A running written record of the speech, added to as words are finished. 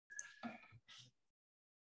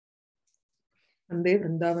वंदे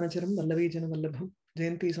वृंदावनचरं वल्लवीजनवल्लभं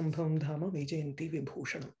जयंती संभवं धाम வைஜெயந்தி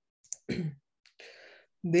விபூஷணம்.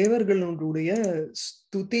 தேவர்களுடைய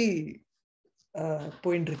ஸ்துதி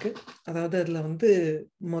பாயிண்ட் இருக்கு. அதாவது அதுல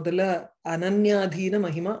முதல்ல அனன்யாதீன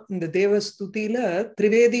மகிமா. இந்த தேவ ஸ்துதியில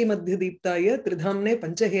திரிவேதி மத்திய தீப்தாய திரிதாம்னே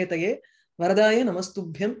பஞ்சஹேதயே வரதாய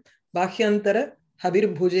நமஸ்துப்யம் பாஹ்யாந்தர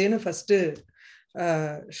ஹபிர்புஜேன ஃபர்ஸ்ட்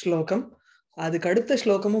ஸ்லோகம். அதுக்கு அடுத்த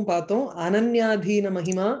ஸ்லோகமும் பார்த்தோம். அனன்யாதீன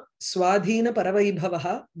மகிமா ஸ்வாதீன பரவைபவஹ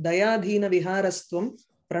தயாதீன விஹாரஸ்துவம்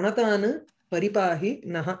பிரணதானு பரிபாஹி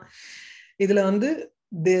நஹ. இதுல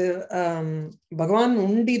பகவான்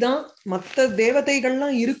உண்டிதான். மற்ற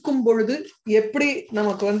தேவதைகள்லாம் இருக்கும் பொழுது எப்படி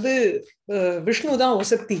நமக்கு விஷ்ணு தான்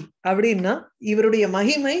ஒசக்தி அப்படின்னா, இவருடைய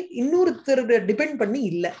மகிமை இன்னொருத்தர் டிபெண்ட் பண்ணி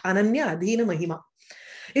இல்ல. அனன்ய அதீன மகிமா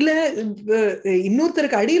இல்ல,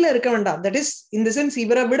 இன்னொருத்தருக்கு அடியில இருக்க வேண்டாம். That is in the sense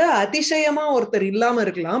இவரை விட அதிசயமா ஒருத்தர் இல்லாம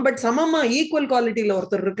இருக்கலாம், பட் சமமா ஈக்குவல் குவாலிட்டியில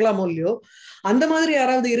ஒருத்தர் இருக்கலாமோ இல்லையோ, அந்த மாதிரி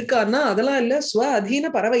யாராவது இருக்காருன்னா அதெல்லாம் இல்ல. ஸ்வ அதீன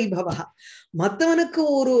பரவைபவா. மத்தவனுக்கு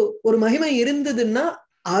ஒரு மகிமை இருந்ததுன்னா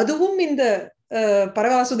அதுவும் இந்த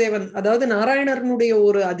பரவாசுதேவன் அதாவது நாராயணனுடைய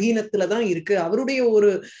ஒரு அதீனத்துலதான் இருக்கு, அவருடைய ஒரு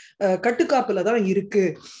கட்டுக்காப்புலதான் இருக்கு.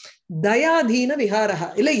 தயாதீன விஹாரஹா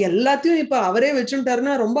இல்ல, எல்லாத்தையும் இப்ப அவரே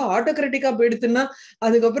வச்சுட்டாருன்னா ரொம்ப ஆட்டோகிராட்டிக்கா போயிடுத்துன்னா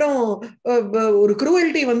அதுக்கப்புறம் ஒரு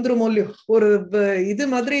குரூவல்டி வந்துருமோ இல்லையோ, ஒரு இது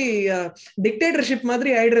மாதிரி டிக்டேட்டர்ஷிப்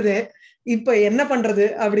மாதிரி ஆயிடுறதே. இப்ப என்ன பண்றது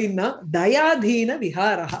அப்படின்னா தயாதீன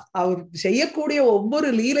விஹாரஹா. அவர் செய்யக்கூடிய ஒவ்வொரு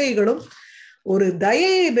லீலைகளும் ஒரு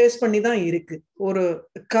தயையை பேஸ் பண்ணி தான் இருக்கு. ஒரு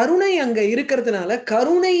கருணை அங்க இருக்கிறதுனால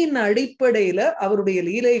கருணையின் அடிப்படையில அவருடைய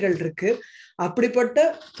லீலைகள் இருக்கு. அப்படிப்பட்ட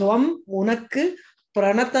துவம் உனக்கு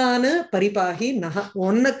பிரணதான பரிபாகி நக,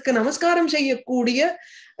 உனக்கு நமஸ்காரம் செய்யக்கூடிய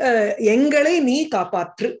எங்களை நீ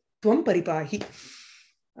காப்பாற்று, துவம் பரிபாகி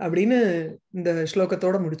அப்படின்னு இந்த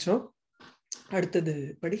ஸ்லோகத்தோட முடிச்சோம். அடுத்தது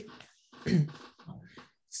படி.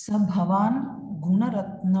 சபவான்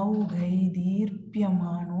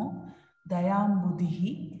குணரத்னௌகைதீர்ப்யமானோ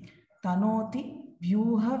தயாம்புதிஹி தனோதி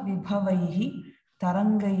வியூஹ விபவைஹி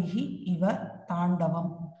தரங்கைஹி இவ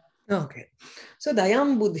தாண்டவம். ஓகே, சோ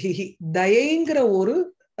தயாம்புதிஹி, தயைங்கிற ஒரு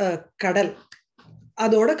கடல்,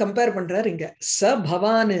 அதோட கம்பேர் பண்றாரு இங்க. ச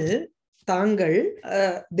பவானு, தாங்கள்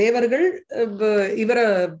தேவர்கள் இவரை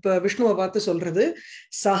விஷ்ணுவை பார்த்து சொல்றது.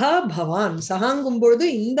 சஹா பவான், சஹாங்கும் பொழுது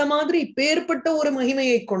இந்த மாதிரி இப்பேற்பட்ட ஒரு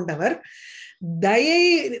மகிமையை கொண்டவர், தயை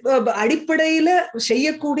அடிப்படையில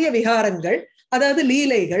செய்யக்கூடிய விகாரங்கள் அதாவது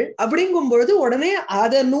லீலைகள் அப்படிங்கும் பொழுது உடனே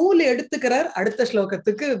அத நூல் எடுத்துக்கிறார் அடுத்த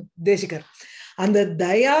ஸ்லோகத்துக்கு தேசிகர். அந்த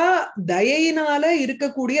தயையினால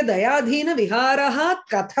இருக்கக்கூடிய தயாதீன விஹாரஹா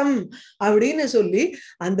கதம் அப்படின்னு சொல்லி,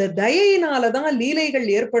 அந்த தயையினாலதான் லீலைகள்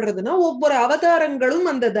ஏற்படுறதுன்னா ஒவ்வொரு அவதாரங்களும்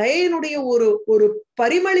அந்த தயையினுடைய ஒரு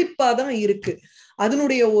பரிமளிப்பா தான் இருக்கு,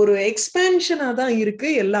 அதனுடைய ஒரு எக்ஸ்பேன்ஷனா தான் இருக்கு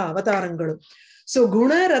எல்லா அவதாரங்களும். சோ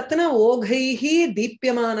குண ரத்ன ஓகைஹி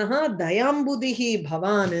தீப்யமானஹா தயாம்புதிஹி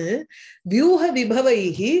பவானு வியூஹ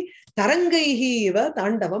விபவைஹி தரங்கைஹி இவ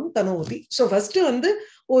தாண்டவம் தனோதி. சோ ஃபர்ஸ்ட்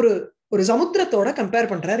ஒரு சமுத்திரத்தோட கம்பேர்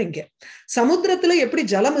பண்றாரு இங்க. சமுத்திரத்துல எப்படி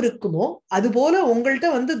ஜலம் இருக்குமோ அது போல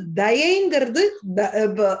உங்கள்கிட்ட தயைங்கிறது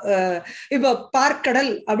இப்ப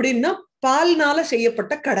பார்க்கடல் அப்படின்னா பால்னால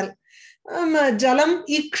செய்யப்பட்ட கடல், ஜலம்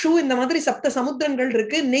இக்ஷு இந்த மாதிரி சப்த சமுத்திரங்கள்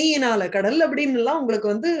இருக்கு, நெய்யினால கடல் அப்படின்னு எல்லாம்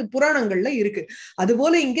உங்களுக்கு புராணங்கள்ல இருக்கு. அது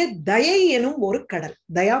போல இங்க தயை எனும் ஒரு கடல்,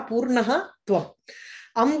 தயா பூர்ணகா துவம்.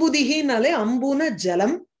 அம்புதிகினாலே அம்புன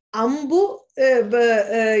ஜலம், அம்பு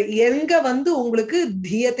எங்க உங்களுக்கு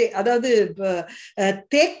தியத்தை அதாவது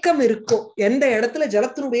தேக்கம் இருக்கோ, எந்த இடத்துல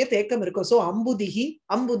ஜலத்தினுடைய தேக்கம் இருக்கோ. சோ அம்புதிகி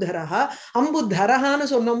அம்புதரஹா. அம்புதரஹான்னு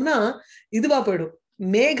சொன்னோம்னா இதுவா போயிடும்,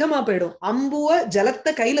 மேகமா போயிடும். அம்புவ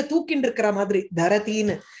ஜலத்தை கையில தூக்கிட்டு இருக்கிற மாதிரி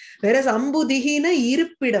தரதின்னு. வேற அம்புதிகின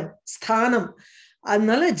இருப்பிடம், ஸ்தானம்.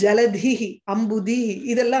 அதனால ஜலதிகி அம்புதிகி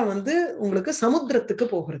இதெல்லாம் உங்களுக்கு சமுத்திரத்துக்கு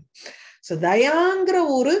போகிறது. சோ தயாங்கிற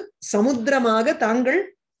ஒரு சமுத்திரமாக தாங்கள்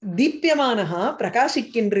தீப்யமானஹா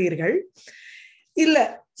பிரகாசிக்கின்றீர்கள். இல்ல,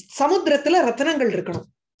 சமுத்திரத்துல ரத்னங்கள் இருக்கணும்.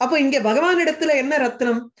 அப்போ இங்க பகவானிடத்துல என்ன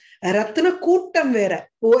ரத்னம்? ரத்ன கூட்டம் வேற.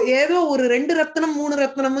 ஏதோ ஒரு 2 ரத்னம் 3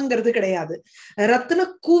 ரத்னம்ங்கிறது கிடையாது. ரத்ன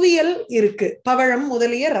குவியல் இருக்கு, பவழம்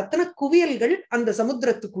முதலிய ரத்ன குவியல்கள் அந்த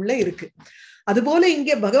சமுத்திரத்துக்குள்ள இருக்கு. அதுபோல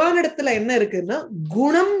இங்க பகவானிடத்துல என்ன இருக்குன்னா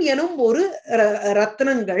குணம் எனும் ஒரு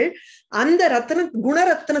ரத்னங்கள், அந்த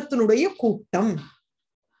குணரத்னத்தினுடைய கூட்டம்.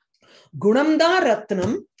 குணம்தான்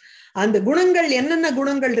ரத்னம். அந்த குணங்கள் என்னென்ன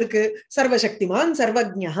குணங்கள் இருக்கு? சர்வசக்திமான்,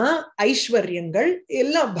 சர்வஜ்ஞா, ஐஸ்வர்யங்கள்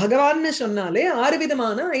எல்லாம். பகவான்னு சொன்னாலே 6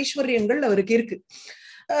 விதமான ஐஸ்வர்யங்கள் அவருக்கு இருக்கு.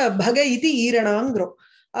 பக இது ஈரணாங்கிறோம்.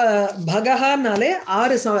 பகஹானாலே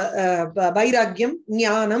 6 வைராக்கியம்,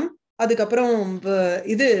 ஞானம், அதுக்கப்புறம்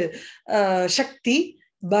இது சக்தி,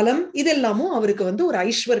 பலம், இதெல்லாமும் அவருக்கு வந்து ஒரு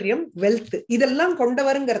ஐஸ்வர்யம், வெல்த், இதெல்லாம்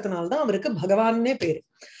கொண்டவருங்கிறதுனால்தான் அவருக்கு பகவான்னே பேரு.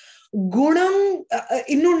 குணம்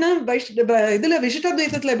இன்னொன்னு இதுல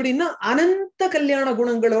விசிஷ்டாத்வைதத்துல எப்படின்னா அனந்த கல்யாண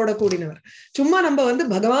குணங்களோட கூடினவர். சும்மா நம்ம வந்து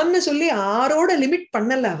பகவான்னு சொல்லி ஆரோட லிமிட்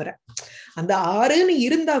பண்ணல அவரை. அந்த 6ன்னு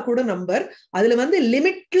இருந்தா கூட நம்பர், அதுல வந்து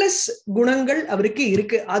லிமிட்லெஸ் குணங்கள் அவருக்கு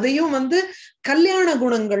இருக்கு. அதையும் வந்து கல்யாண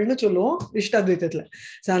குணங்கள்னு சொல்லுவோம் விசிஷ்டாத்வைதத்துல.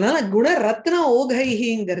 அதனால குண ரத்ன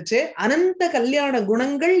ஓகைஹிங்கிறச்சு அனந்த கல்யாண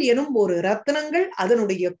குணங்கள் எனும் ஒரு ரத்னங்கள்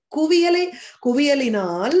அதனுடைய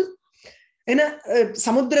குவியலினால். ஏன்னா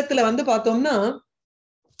சமுத்திரத்துல வந்து பார்த்தோம்னா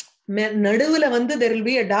நடுவுல வந்து there will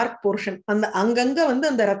be a dark portion. அந்த அங்கங்க வந்து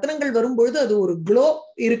அந்த ரத்னங்கள் வரும்பொழுது அது ஒரு க்ளோ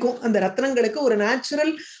இருக்கும். அந்த ரத்னங்களுக்கு ஒரு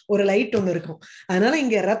நேச்சுரல் ஒரு லைட் ஒண்ணு இருக்கும். அதனால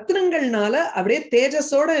இங்க ரத்னங்கள்னால அப்படியே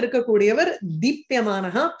தேஜஸோட இருக்கக்கூடியவர்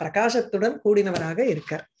தீப்யமானஹா, பிரகாசத்துடன் கூடினவராக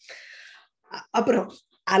இருக்கார். அப்புறம்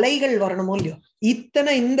அலைகள் வரணுமோ இல்லையோ,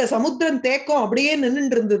 இத்தனை இந்த சமுத்திரம் தேக்கம் அப்படியே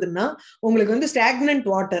நின்றுட்டு இருந்ததுன்னா உங்களுக்கு வந்து ஸ்டாக்னன்ட்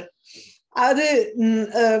வாட்டர், அது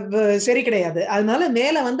சரி கிடையாது. அதனால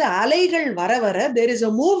மேல வந்து அலைகள் வர வர there is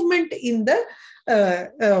a movement in the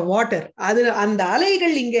water. அது அந்த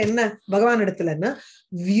அலைகள் இங்க என்ன பகவான் இடத்துலன்னா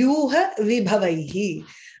வியூஹ விபவைஹி.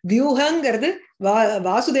 வியூஹங்கிறது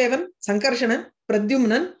வாசுதேவன், சங்கர்ஷணன்,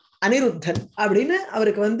 பிரத்யும்னன், அனிருத்தன் அப்படின்னு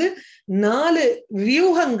அவருக்கு வந்து 4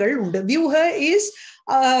 வியூகங்கள் உண்டு. வியூஹ இஸ்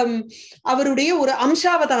அவருடைய ஒரு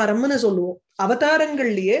அம்சாவதாரம்னு சொல்லுவோம்.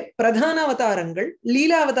 அவதாரங்கள்லயே பிரதான அவதாரங்கள்,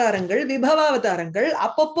 லீலாவதாரங்கள், விபவாவதாரங்கள்.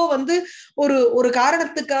 அப்பப்போ வந்து ஒரு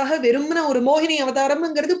காரணத்துக்காக வெறும்ன ஒரு மோகினி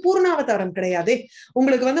அவதாரம்ங்கிறது பூர்ணாவதாரம் கிடையாதே.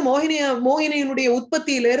 உங்களுக்கு வந்து மோகினியினுடைய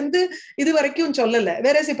உற்பத்தியிலிருந்து இது வரைக்கும் சொல்லல.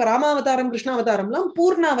 வேற இப்ப ராமாவதாரம், கிருஷ்ணாவதாரம்லாம்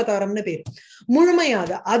பூர்ணாவதாரம்னு பேரு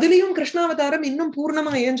முழுமையாக. அதுலயும் கிருஷ்ணாவதாரம் இன்னும்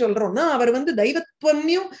பூர்ணமா ஏன் சொல்றோம்னா அவர் வந்து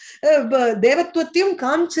தெய்வத்துவத்தையும் தேவத்துவத்தையும்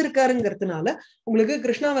காமிச்சிருக்காருங்கிறதுனால உங்களுக்கு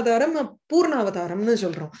கிருஷ்ணாவதாரம் பூர்ணாவதாரம்னு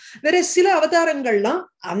சொல்றோம். வேற சில அவதாரங்கள்லாம்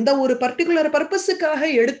அந்த ஒரு பர்டிகுலர் பர்பஸுக்காக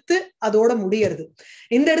எடுத்து அதோட முடியறது.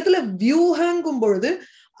 இந்த இடத்துல வியூகங்கும் பொழுது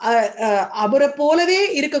அவரை போலவே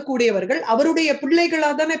இருக்கக்கூடியவர்கள், அவருடைய பிள்ளைகளா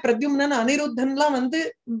தானே பிரத்யும்னன், அனிருத்தன்லாம் வந்து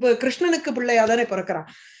கிருஷ்ணனுக்கு பிள்ளையா தானே பிறக்கிறான்.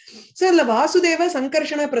 சோ இல்ல வாசுதேவ,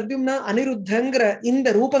 சங்கர்ஷண, பிரத்யும்ன, அனிருத்தங்கிற இந்த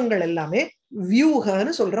ரூபங்கள் எல்லாமே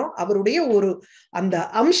வியூகன்னு சொல்றோம். அவருடைய ஒரு அந்த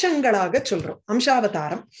அம்சங்களாக சொல்றோம்,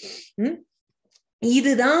 அம்சாவதாரம்.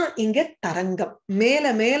 இதுதான் இங்க தரங்கம். மேல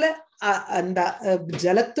மேல அந்த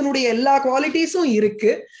ஜலத்தினுடைய எல்லா குவாலிட்டிஸும்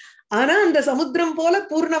இருக்கு. ஆனா அந்த சமுத்திரம் போல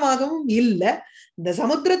பூர்ணமாகவும் இல்ல. இந்த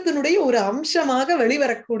சமுத்திரத்தினுடைய ஒரு அம்சமாக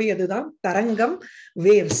வெளிவரக்கூடியதுதான் தரங்கம்,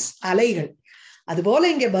 வேவ்ஸ், அலைகள். அதுபோல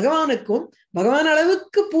இங்க பகவானுக்கும் பகவான்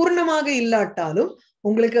அளவுக்கு பூர்ணமாக இல்லாட்டாலும்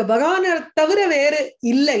உங்களுக்கு பகவானை தவிர வேறு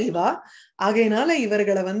இல்லை இவா. ஆகையினால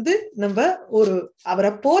இவர்களை வந்து நம்ம ஒரு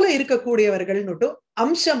அவரை போல இருக்கக்கூடியவர்கள்னுட்டு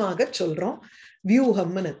அம்சமாக சொல்றோம்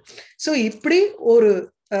வியூகம்னு. சோ இப்படி ஒரு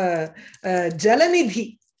ஜலநிதி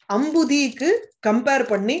அம்புதிக்கு கம்பேர்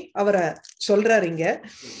பண்ணி அவரை சொல்றாரு இங்க.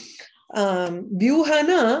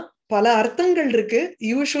 வியூகனா பல அர்த்தங்கள் இருக்கு.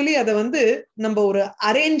 யூஸ்வலி அதை வந்து நம்ம ஒரு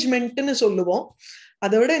அரேஞ்ச்மெண்ட்னு சொல்லுவோம்.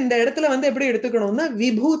 அதை விட இந்த இடத்துல வந்து எப்படி எடுத்துக்கணும்னா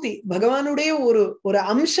விபூதி, பகவானுடைய ஒரு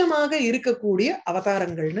அம்சமாக இருக்கக்கூடிய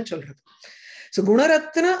அவதாரங்கள்னு சொல்றது. சோ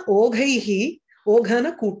குணரத்ன ஓகைஹி, ஓகன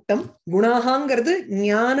கூட்டம், குணாகாங்கிறது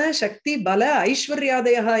ஞான, சக்தி, பல,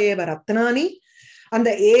 ஐஸ்வர்யாதயா ஏவ ரத்னானி. அந்த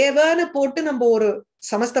ஏவன்னு போட்டு நம்ம ஒரு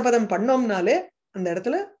சமஸ்தபதம் பண்ணோம்னாலே அந்த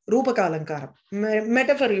இடத்துல ரூபக அலங்காரம்,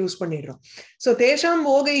 மெட்டபர் யூஸ் பண்ணிடுறோம். சோ தேஷாம்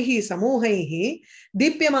ஓகைஹி சமூகைஹி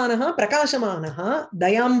தீப்யமானஹா பிரகாசமானஹா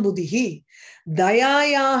தயாம்புதிஹி.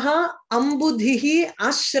 தயாயாக அம்புதிஹி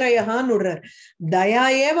ஆஸ்ரயஹான்னு விடுறார். தயா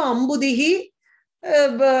ஏவ அம்புதிஹி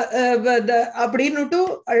அப்படின்னுட்டு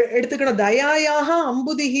எடுத்துக்கணும். தயாயாக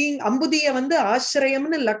அம்புதிஹி, அம்புதிய வந்து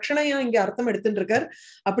ஆசிரயம்னு லட்சணையா இங்க அர்த்தம் எடுத்துட்டு இருக்கார்.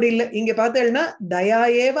 அப்படி இல்லை, இங்க பார்த்தேன்னா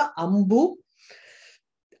தயாஏவ அம்பு,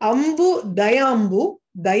 அம்பு தயாம்பு,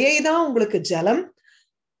 தயைதான் உங்களுக்கு ஜலம்.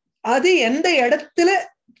 அது எந்த இடத்துல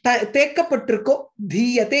தேக்கப்பட்டிருக்கோ,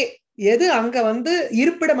 தீயத்தே, எது அங்க வந்து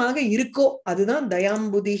இருப்பிடமாக இருக்கோ அதுதான்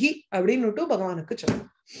தயாம்புதிஹி அப்படின்னுட்டு பகவானுக்கு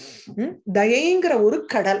சொல்லணும். தயைங்கிற ஒரு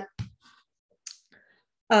கடல்.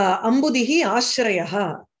 அம்புதிஹி ஆஸ்ரயா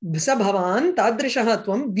ச பவான் தாத்ருஷஹ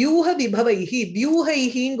த்வம் வியூஹ விபவைஹி.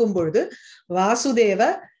 வியூஹைஹிங்கும் பொழுது வாசுதேவ,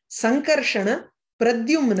 சங்கர்ஷண,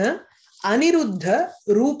 பிரத்யும்ன, அனிருத்த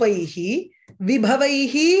ரூபைஹி,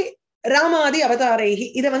 விபவைஹி, ராமாதி அவதாரைஹி.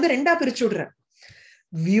 இதை வந்து ரெண்டா பிரிச்சு விடுற.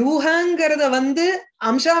 வியூஹங்கிறத வந்து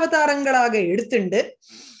அம்சாவதாரங்களாக எடுத்துண்டு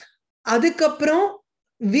அதுக்கப்புறம்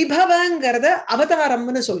விபவங்கிறத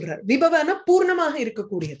அவதாரம்னு சொல்றார். விபவன பூர்ணமாக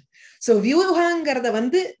இருக்கக்கூடியது. சோ வியூஹங்கிறத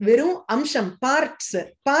வந்து வெறும் அம்சம், பார்ட்ஸ்,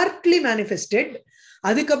 பார்ட்லி மேனிஃபெஸ்டட்.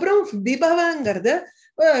 அதுக்கப்புறம் விபவங்கிறத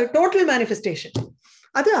டோட்டல் மேனிஃபெஸ்டேஷன்.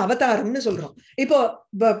 அது அவதாரம்னு சொல்றோம். இப்போ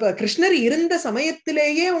கிருஷ்ணர் இருந்த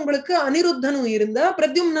சமயத்திலேயே உங்களுக்கு அனிருத்தனும் இருந்தா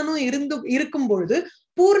பிரத்யும்னனும் இருக்கும் பொழுது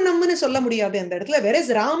பூர்ணம்னு சொல்ல முடியாது அந்த இடத்துல. வேற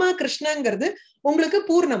ராம கிருஷ்ணங்கிறது உங்களுக்கு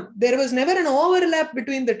பூர்ணம். there was never an overlap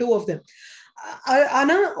between the two of them.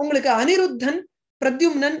 ஆனா உங்களுக்கு அனிருத்தன்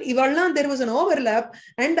பிரத்யும்னன் இவெல்லாம் there was an overlap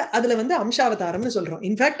and அதுல வந்து அம்சாவதாரம்னு சொல்றோம்.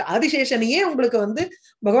 இன்ஃபேக்ட் ஆதிசேஷனையே உங்களுக்கு வந்து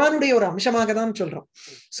பகவானுடைய ஒரு அம்சமாக தான் சொல்றோம்.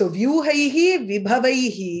 சோ வியூஹைஹி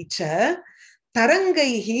விபவைஹி ச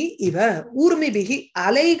தரங்கைஹி இவ ஊர்மிபிகி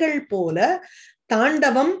அலைகள் போல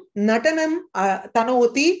தாண்டவம் நடனம்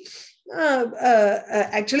தனோதி.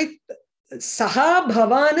 ஆக்சுவலி சஹா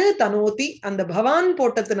பவானு தனோதி, அந்த பவான்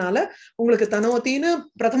போட்டதுனால உங்களுக்கு தனோத்தின்னு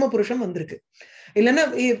பிரதம புருஷம் வந்திருக்கு. இல்லைன்னா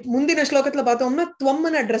முந்தின ஸ்லோகத்துல பார்த்தோம்னா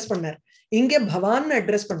துவம்னு அட்ரஸ் பண்ணார், இங்கே பவான்னு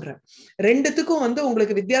அட்ரஸ் பண்ற. ரெண்டுத்துக்கும் வந்து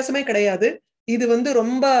உங்களுக்கு வித்தியாசமே கிடையாது. இது வந்து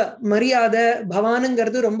ரொம்ப மரியாதை,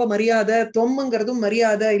 பவானுங்கிறது ரொம்ப மரியாதை, துவம்ங்கிறதும்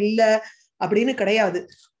மரியாதை இல்ல அப்படின்னு கிடையாது.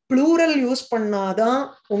 ப்ளூரல் யூஸ் பண்ணாதான்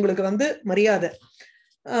உங்களுக்கு வந்து மரியாதை.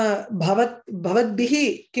 பவத்பிஹி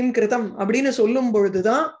கிம் கிருதம் அப்படின்னு சொல்லும்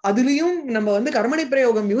பொழுதுதான் அதுலயும் நம்ம வந்து கர்மணி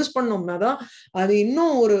பிரயோகம் யூஸ் பண்ணோம்னா தான் அது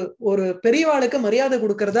இன்னும் ஒரு பெரியவாளுக்கு மரியாதை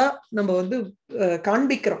கொடுக்கறதா நம்ம வந்து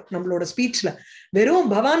காண்பிக்கிறோம் நம்மளோட ஸ்பீச்ல.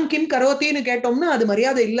 வெறும் பவான் கிம் கரோத்தின்னு கேட்டோம்னா அது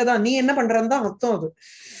மரியாதை இல்லதான், நீ என்ன பண்றன்னு தான் அர்த்தம் அது.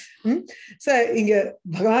 இங்க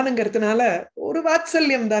பகவானுங்கிறதுனால ஒரு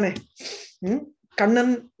வாத்சல்யம் தானே.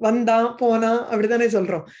 கண்ணன் வந்தான் போனா அப்படித்தானே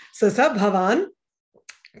சொல்றோம். ச பவான்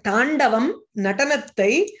தாண்டவம்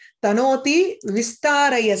நடனத்தை தனோதி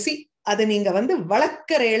விஸ்தாரயசி, அதை நீங்க வந்து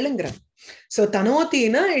வளர்க்கறேளுங்கிற. சோ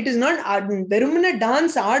தனோத்தினா இட் இஸ் நாட் வெறுமனே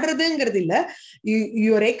டான்ஸ் ஆடுறதுங்கிறது இல்ல,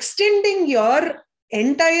 யூஆர் எக்ஸ்டெண்டிங் யோர்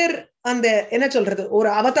என்டையர் அந்த என்ன சொல்றது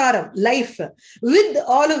ஒரு அவதாரம் life with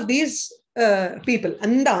all of these people.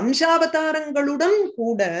 அந்த அம்சாவதாரங்களுடன்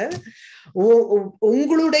கூட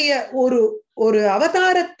உங்களுடைய ஒரு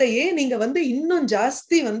அவதாரத்தையே நீங்க வந்து இன்னும்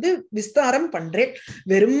ஜாஸ்தி வந்து விஸ்தாரம் பண்றேன்.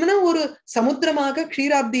 வெறும்னா ஒரு சமுத்திரமாக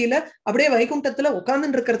க்ஷீராப்தியில அப்படியே வைகுண்டத்துல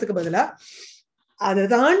உட்கார்ந்து இருக்கிறதுக்கு பதிலா அதை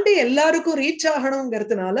தாண்டி எல்லாருக்கும் ரீச்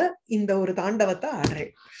ஆகணுங்கிறதுனால இந்த ஒரு தாண்டவத்தை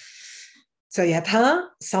ஆடுறேன். சோ யதா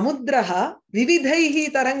சமுத்திரஹா விவிதைஹி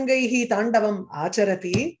தரங்கைஹி தாண்டவம்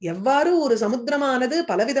ஆச்சரதி, எவ்வாறு ஒரு சமுத்திரமானது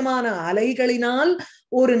பலவிதமான அலைகளினால்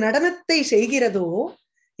ஒரு நடனத்தை செய்கிறதோ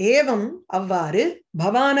ஏவம் அவ்வாறு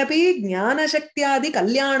பவானபி ஞான சக்தியாதி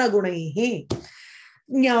கல்யாண குணைஹி,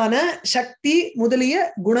 ஞான சக்தி முதலிய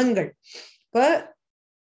குணங்கள். இப்ப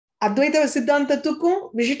அத்வைத சித்தாந்தத்துக்கும்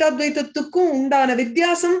விசிஷ்டாத்வைதத்துக்கும் உண்டான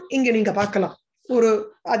வித்தியாசம் இங்க நீங்க பார்க்கலாம்.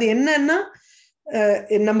 அது என்னன்னா,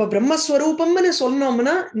 நம்ம பிரம்மஸ்வரூபம்னு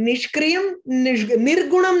சொன்னோம்னா நிஷ்கிரியம்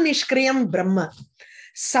நிர்குணம் நிஷ்கிரியம் பிரம்ம.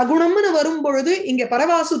 சகுணம்னு வரும் பொழுது இங்க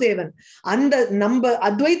பரவாசுதேவன். அந்த நம்ம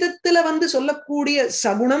அத்வைதத்துல வந்து சொல்லக்கூடிய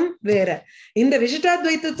சகுணம் வேற, இந்த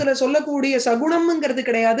விசிஷ்டாத்வைதத்துல சொல்லக்கூடிய சகுணம்ங்கிறது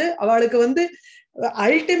கிடையாது. அவளுக்கு வந்து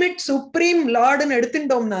அல்டிமேட் சுப்ரீம் லார்டுன்னு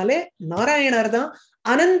எடுத்துட்டோம்னாலே நாராயணர் தான்.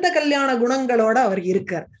 அனந்த கல்யாண குணங்களோட அவர்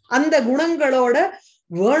இருக்கார். அந்த குணங்களோட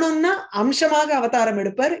வேணும்னா அம்சமாக அவதாரம்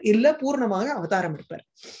எடுப்பார், இல்ல பூர்ணமாக அவதாரம் எடுப்பார்.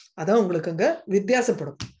 அதான் உங்களுக்கு அங்க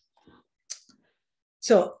வித்தியாசப்படும்.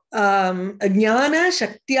 சோ ஞான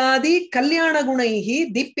சக்தியாதி கல்யாண குணைஹி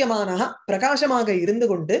தீப்யமானஹ, பிரகாசமாக இருந்து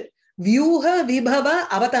கொண்டு வியூஹ விபவ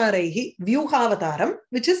அவதாரைஹி, வியூஹாவதாரம்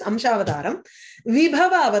which is அம்சாவதாரம்,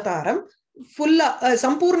 விபவ அவதாரம் ஃபுல்லா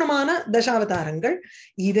சம்பூர்ணமான தசாவதாரங்கள்,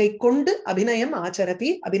 இதை கொண்டு அபிநயம்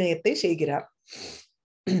ஆச்சரதி, அபிநயத்தை செய்கிறார்.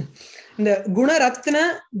 இந்த குணரத்ன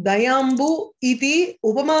தயாம்பு இதி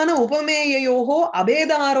உபமான உபமேயோகோ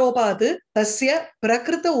அபேதாரோபாத்து தஸ்ய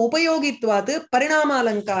பிரகிருத உபயோகித்வாத்து பரிணாம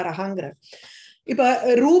அலங்காரங்கிற. இப்ப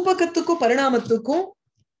ரூபகத்துக்கும் பரிணாமத்துக்கும்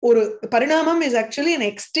ஒரு பரிணாமம் is actually an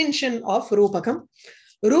extension of ரூபகம்.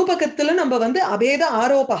 ரூபகத்துல நம்ம வந்து அபேத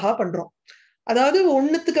ஆரோபகா பண்றோம், அதாவது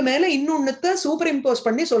ஒண்ணுத்துக்கு மேல இன்னொன்னுத்த சூப்பர் இம்போஸ்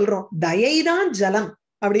பண்ணி சொல்றோம். தயைதான் ஜலம்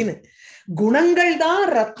அப்படின்னு, குணங்கள் தான்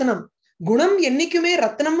ரத்னம். குணம் என்னைக்குமே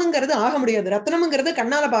ரத்னம்ங்கிறது ஆக முடியாது. ரத்னம்ங்கிறது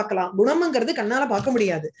கண்ணால பார்க்கலாம், குணம்ங்கிறது கண்ணால பார்க்க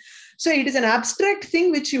முடியாது. So it is an abstract thing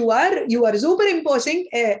which you are superimposing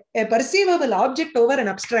a perceivable object over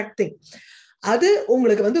an abstract thing. அது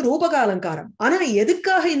உங்களுக்கு வந்து ரூபக அலங்காரம். ஆனா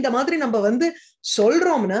எதுக்காக இந்த மாதிரி நம்ம வந்து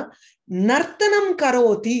சொல்றோம்னா, நர்த்தனம்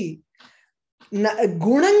கரோதி,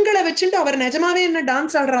 குணங்களை வச்சுட்டு அவர் நிஜமாவே என்ன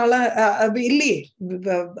டான்ஸ் ஆடுறாளா இல்லையே.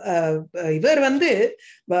 இவர் வந்து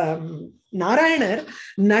நாராயணர்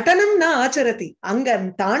நடனம்னா ஆச்சரதி. அங்க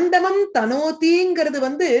தாண்டவம் தனோதிங்கிறது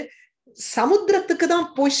வந்து சமுத்திரத்துக்கு தான்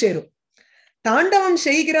போய் சேரும். தாண்டவம்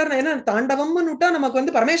செய்கிறார், ஏன்னா தாண்டவம்னு விட்டா நமக்கு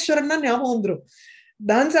வந்து பரமேஸ்வரன் தான் ஞாபகம் வந்துடும்.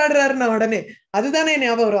 டான்ஸ் ஆடுறாருன்னா உடனே அதுதானே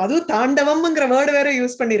ஞாபகம் வரும். அதுவும் தாண்டவம்ங்கிற வேர்டு வேற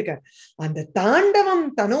யூஸ் பண்ணிருக்கார். அந்த தாண்டவம்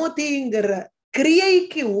தனோதிங்கிற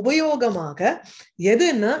கிரியைக்கு உபயோகமாக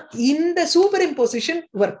எதுன்னா இந்த super imposition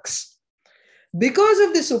works. Because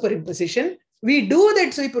of the superimposition, we do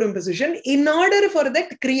that superimposition in order for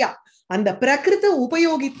that kriya. அந்த பிரகிருத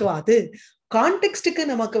உபயோகித்வாது, கான்டெக்ஸ்டுக்கு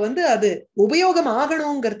நமக்கு வந்து அது உபயோகம்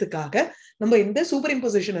ஆகணுங்கிறதுக்காக நம்ம இந்த சூப்பர்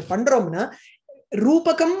இம்போசிஷனை பண்றோம்னா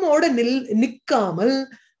ரூபகமோட நிக்காமல்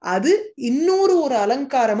அது இன்னொரு ஒரு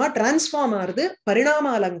அலங்காரமா டிரான்ஸ்ஃபார்ம் ஆகுது, பரிணாம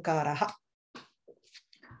அலங்காரா.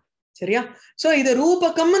 சரியா? சோ இது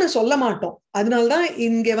ரூபகம்னு சொல்ல மாட்டோம். அதனால்தான்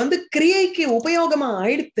இங்க வந்து கிரியைக்கு உபயோகமா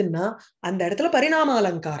ஆயிடுத்துன்னா அந்த இடத்துல பரிணாம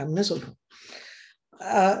அலங்காரம்னு சொல்றோம்.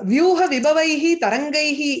 வியூஹ விபவைஹி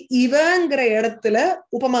தரங்கைஹி இவங்கிற இடத்துல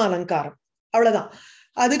உபமா அலங்காரம், அவ்வளவுதான்.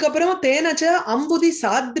 அதுக்கப்புறம் தேனச்ச அம்புதி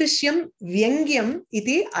சாதிருஷ்யம் வியங்கியம்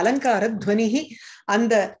இது அலங்கார துவனிஹி.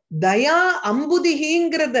 அந்த தயா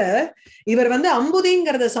அம்புதிங்கிறத இவர் வந்து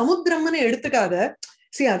அம்புதிங்கிறத சமுத்திரம்னு எடுத்துக்காத.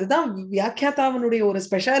 அதுதான் வியாக்கியாத்தாவனுடைய ஒரு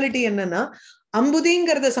ஸ்பெஷாலிட்டி என்னன்னா,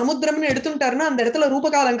 அம்புதிங்கிறத சமுத்திரம்னு எடுத்துட்டாருன்னா அந்த இடத்துல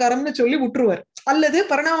ரூபக அலங்காரம்னு சொல்லி விட்டுருவர், அல்லது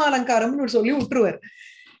பரிணாம அலங்காரம்னு சொல்லி விட்டுருவர்.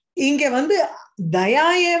 இங்க வந்து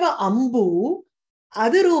தயாயேவ அம்பு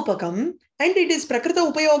அது ரூபகம் அண்ட் இட் இஸ் பிரகிருத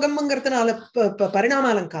உபயோகம்ங்கிறதுனால பரிணாம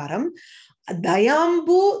அலங்காரம்.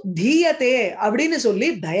 தயாம்பு தீயத்தே அப்படின்னு சொல்லி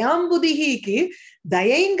தயாம்புதிக்கு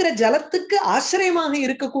தயங்கிற ஜலத்துக்கு ஆசிரியமாக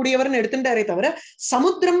இருக்கக்கூடியவர்னு எடுத்துட்டாரே தவிர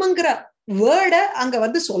சமுத்திரம்ங்கிற வேர்ட அங்க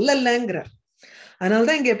வந்து சொல்லலங்கிற.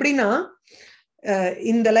 அதனாலதான் இங்க எப்படின்னா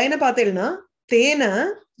இந்த லைனை பார்த்தீங்கன்னா தேன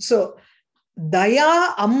சோ தயா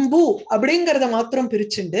அம்பு அப்படிங்கறத மாத்திரம்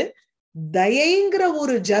பிரிச்சுண்டு தயங்கிற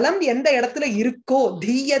ஒரு ஜலம் எந்த இடத்துல இருக்கோ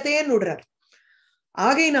தீயத்தேன்னு விடுறார்.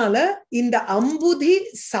 ஆகையினால இந்த அம்புதி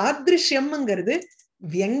சாதிருஷ்யம்ங்கிறது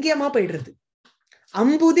வியங்கியமா போயிடுறது.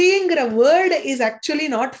 அம்புதிங்கிற word is actually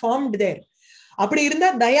not formed தேர். அப்படி இருந்தா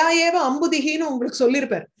தயாயேவ அம்புதிகின்னு உங்களுக்கு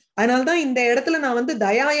சொல்லியிருப்பார். அதனால்தான் இந்த இடத்துல நான் வந்து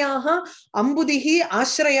தயாயாக அம்புதிகி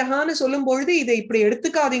ஆசிரயான்னு சொல்லும் பொழுது இதை இப்படி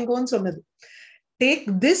எடுத்துக்காதீங்கன்னு சொன்னது. Take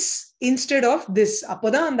this instead of this.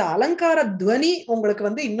 அப்போதான் அந்த அலங்கார துவனி உங்களுக்கு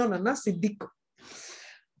வந்து இன்னும் நல்லா சித்திக்கும்.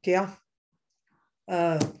 ஓகேயா?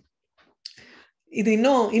 இது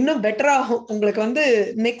இன்னும் பெட்டர் ஆகும் உங்களுக்கு வந்து.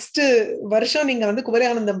 நெக்ஸ்ட் வருஷம் நீங்க வந்து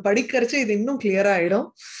குமரியானந்தம் படிக்கிறச்சு இது இன்னும் கிளியரா ஆயிடும்.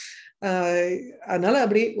 அதனால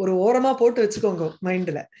அப்படி ஒரு ஓரமா போட்டு வச்சுக்கோங்க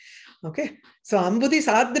மைண்ட்ல. ஓகே. சோ அம்புதி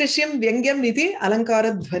சாதிருஷ்யம் வியங்கியம் இது அலங்கார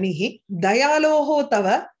துவனிஹி. தயாலோஹோ தவ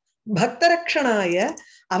பக்தரக்ஷணாய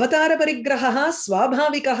அவதார பரிகிரஹா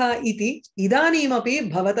ஸ்வாபாவிகா இதி இதானீமபி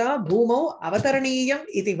பவதா பூமௌ அவதரணீயம்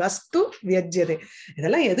இது வஸ்து வியஜ்யதே.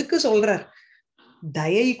 இதெல்லாம் எதுக்கு சொல்றார்?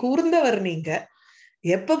 தயை கூர்ந்தவர் நீங்க,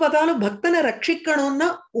 எப்ப பார்த்தாலும் பக்தனை ரட்சிக்கணும்னா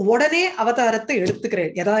உடனே அவதாரத்தை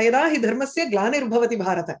எடுத்துக்கிறேன். யதா யதா ஹி தர்மஸ்ய கிளானிர்பவதி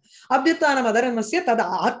பாரத அபியுத்தானம் அதர்மஸ்ய தத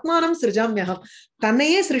ஆத்மானம் சிருஜாம்யஹம்.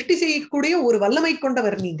 தன்னையே சிருஷ்டி செய்யக்கூடிய ஒரு வல்லமை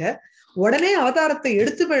கொண்டவர் நீங்க, உடனே அவதாரத்தை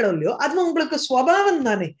எடுத்து போயிடும் இல்லையோ, அது உங்களுக்கு சுவாவம்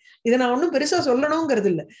தானே. இதை நான் ஒன்னும் பெருசா சொல்லணுங்கிறது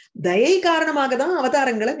இல்ல. தயை காரணமாக தான்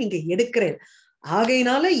அவதாரங்களை நீங்க எடுக்கிறேன்.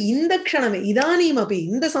 ஆகையினால இந்த க்ஷணமே இதானீம் அப்படி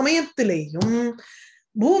இந்த சமயத்திலேயும்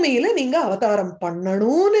பூமியில நீங்க அவதாரம்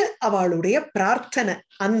பண்ணணும்னு அவளுடைய பிரார்த்தனை.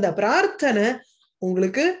 அந்த பிரார்த்தனை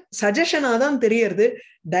உங்களுக்கு சஜஷனா தான் தெரியறது,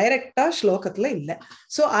 டைரக்டா ஸ்லோகத்துல இல்ல.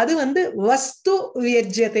 சோ அது வந்து வஸ்து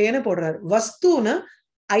வியஜ்யத்தேன்னு போடுறாரு. வஸ்துனா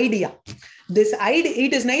idea. This idea,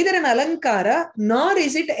 it is neither an alankara nor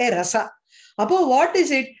is it a rasa. அப்போ what is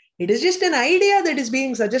it? It is just an idea that is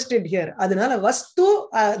being suggested here. அதனால வஸ்து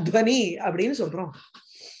துவனி அப்படின்னு சொல்றோம்.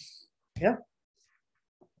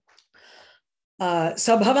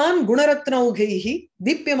 சபவான் குணரத்னௌகைஹி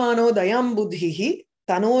தீப்யமானோ தயாம்புதிஹி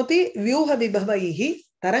தனோதி வியூஹ விபவைஹி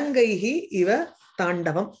தரங்கைஹி இவ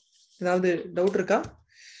தாண்டவம். ஏதாவது டவுட் இருக்கா?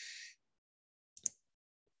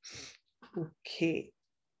 ஓகே,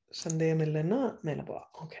 சந்தேகம் இல்லைன்னா மேல போவா.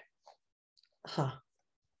 ஓகே.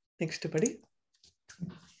 நெக்ஸ்ட் படி.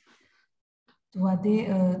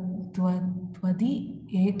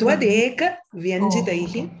 त्वदेक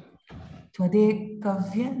व्यञ्जितैः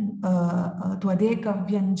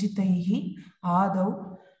त्वदेकव्यञ्जितैः आदौ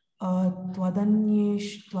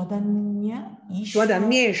त्वदन्येषु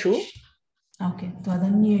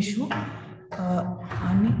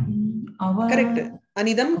करेक्ट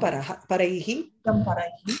अनिदं परैः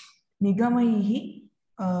निगमैः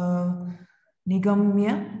निगम्य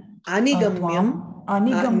अनिगम्यम्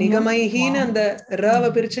निगमैहिन அந்த ரவ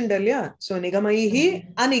பிரிச்சுண்ட இல்லையா? சோ நிகமைஹி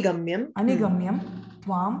அனிகம்யம் அனிகம்யம்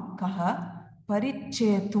த்வாம் கஹ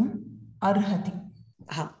பரிச்சேதும் அர்ஹதி.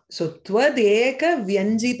 சோ த்வதேக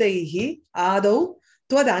வியஞ்சிதைஹி ஆதௌ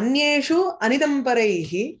த்வத் அன்யேஷு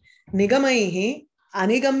அனிதம்பரைஹி நிகமைஹி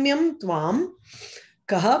அனிகம்யம் த்வாம்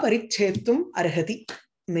கஹ பரிச்சேதும் அர்ஹதி.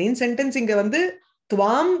 மெயின் சென்டென்ஸ் இங்க வந்து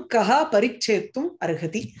த்வாம் கஹ பரிச்சேதும்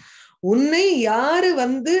அர்ஹதி. உன்னை யாரு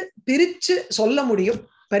வந்து பிரிச்சு சொல்ல முடியும்?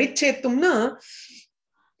 பரிச்சேத்தும்னா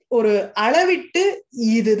ஒரு அளவிட்டு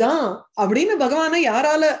இதுதான் அப்படின்னு பகவானை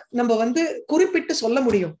யாரால நம்ம குறிப்பிட்டு சொல்ல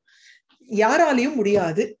முடியும்? யாராலையும்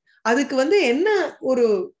முடியாது. அதுக்கு என்ன ஒரு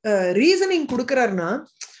ரீசனிங் கொடுக்கிறார்னா,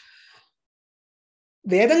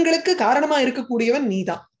 வேதங்களுக்கு காரணமா இருக்கக்கூடியவன்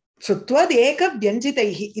நீதான். சுத்வத் ஏக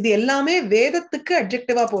வியஞ்சிதைஹி, இது எல்லாமே வேதத்துக்கு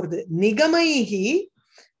அட்ஜெக்டிவா போறது. நிகமைஹி,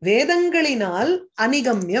 வேதங்களினால்,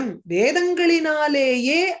 அனிகம்யம்,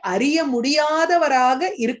 வேதங்களினாலேயே அறிய முடியாதவராக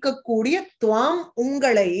இருக்கக்கூடிய துவாம்,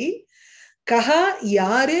 உங்களை, கஹா,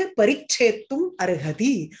 யாரு, பரிச்சேத்தும்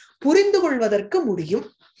அருகதி, புரிந்து கொள்வதற்கு முடியும்.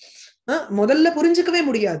 முதல்ல புரிஞ்சுக்கவே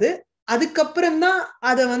முடியாது, அதுக்கப்புறம்தான்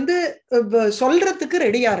அதை சொல்றதுக்கு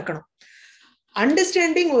ரெடியா இருக்கணும்.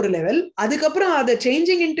 அண்டர்ஸ்டாண்டிங் ஒரு லெவல், அதுக்கப்புறம் அதை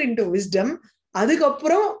சேஞ்சிங் இன்டு விஸ்டம்,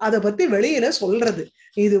 அதுக்கப்புறம் அதை பத்தி வெளியில சொல்றது.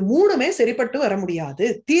 இது மூணுமே சரிப்பட்டு வர முடியாது.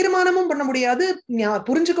 தீர்மானமும் பண்ண முடியாது,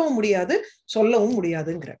 புரிஞ்சுக்கவும் முடியாது, சொல்லவும்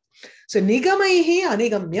முடியாதுங்கிற. சோ நிகமைஹி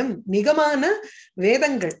அனிகம்யம், நிகமான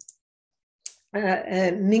வேதங்கள்,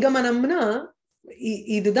 நிகமனம்னா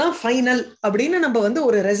இதுதான் ஃபைனல் அப்படின்னு நம்ம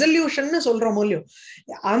ஒரு ரெசல்யூஷன் சொல்றோமோ இல்லையோ,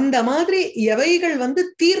 அந்த மாதிரி எவைகள்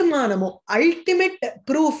தீர்மானமோ, அல்டிமேட்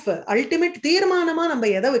ப்ரூஃப், அல்டிமேட் தீர்மானமா நம்ம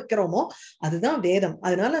எதை வைக்கிறோமோ அதுதான் வேதம்.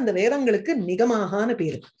 அதனால அந்த வேதங்களுக்கு நிகமாகான்னு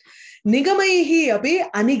பேரு. நிகமைஹி அபி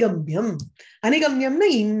அனிகம்யம், அனிகம்யம்னா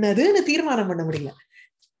இன்னதுன்னு தீர்மானம் பண்ண முடியல.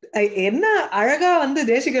 என்ன அழகா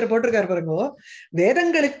தேசிகர் போட்டிருக்காரு பாருங்க,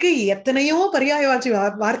 வேதங்களுக்கு எத்தனையோ பர்யாயவாச்சி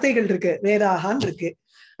வார்த்தைகள் இருக்கு, வேதாகான் இருக்கு,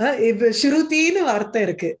 ஸ்ருதின்னு வார்த்தை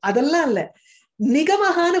இருக்கு, அதெல்லாம் இல்ல.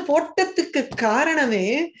 நிகமகான்னு போட்டதுக்கு காரணமே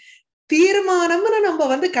தீர்மானம்னு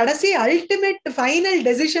நம்ம கடைசி அல்டிமேட் ஃபைனல்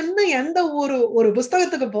டெசிஷன் எந்த ஒரு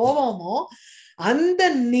புஸ்தகத்துக்கு போவோமோ அந்த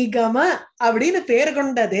நிகம அப்படின்னு பேர்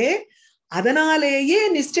கொண்டதே அதனாலேயே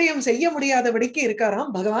நிச்சயம் செய்ய முடியாதபடிக்கு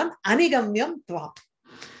இருக்காராம் பகவான். அனிகம்யம் துவா,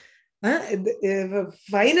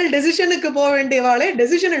 ஃபைனல் டெசிஷனுக்கு போக வேண்டியவாளே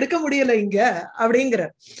டெசிஷன் எடுக்க முடியல இங்க அப்படிங்கிற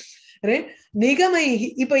நிகமை.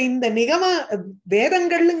 இப்ப இந்த நிகம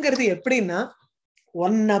வேதங்கள்ங்கிறது எப்படின்னா,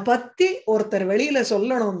 உன்னை பத்தி ஒருத்தர் வெளியில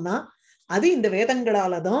சொல்லணும்னா அது இந்த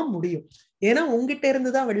வேதங்களாலதான் முடியும். ஏன்னா உங்ககிட்ட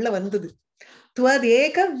இருந்துதான் வெளில வந்தது.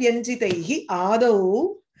 துவதேக வியஞ்சிதைஹி,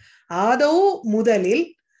 ஆதௌ முதலில்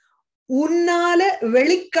உன்னால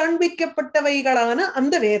வெளிக்காண்பிக்கப்பட்டவைகளான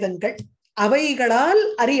அந்த வேதங்கள், அவைகளால்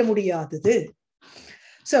அறிய முடியாதது.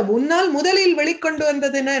 உன்னால் முதலில் வெளிக்கொண்டு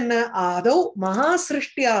வந்ததுன்னா என்ன? ஆதௌ மகா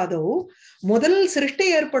சிருஷ்டி, ஆதௌ முதல் சிருஷ்டி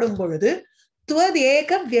ஏற்படும் பொழுது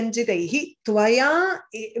துவதேக வியஞ்சிதைஹி,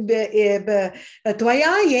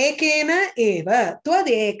 துவயா ஏகேன ஏவ,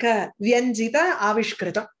 துவதேக வியஞ்சித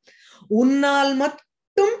ஆவிஷ்கிருதம், உன்னால்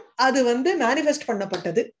மட்டும் அது மேனிஃபெஸ்ட்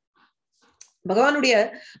பண்ணப்பட்டது. பகவானுடைய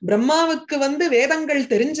பிரம்மாவுக்கு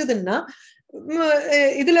வேதங்கள் தெரிஞ்சதுன்னா,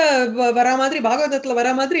 இதுல வர மாதிரி, பாகவதத்துல வர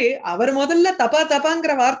மாதிரி, அவர் முதல்ல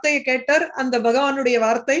தபாங்கிற வார்த்தையை கேட்டார். அந்த பகவானுடைய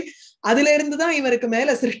வார்த்தை, அதுல இருந்துதான் இவருக்கு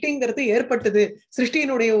மேல சிருஷ்டிங்கிறது ஏற்பட்டது.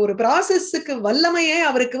 சிருஷ்டியினுடைய ஒரு ப்ராசஸ்க்கு வல்லமையே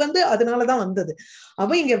அவருக்கு அதனாலதான் வந்தது.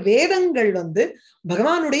 அப்ப இங்க வேதங்கள்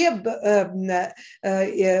பகவானுடைய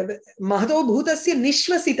மகதோபூதஸ்ய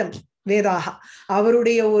நிஸ்வசிதம் வேதாக,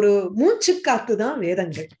 அவருடைய ஒரு மூச்சு காத்துதான்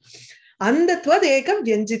வேதங்கள். அந்த துவதேகம்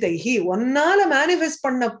வியஞ்சிதைஹி, ஒன்னால மேனிஃபெஸ்ட்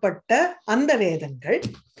பண்ணப்பட்ட அந்த வேதங்கள்.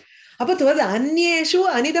 அப்ப துவது அந்நேஷு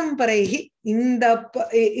அனிதம் பரைஹி,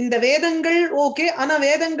 இந்த வேதங்கள் ஓகே, ஆனா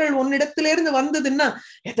வேதங்கள் ஒன்னிடத்துல இருந்து வந்ததுன்னா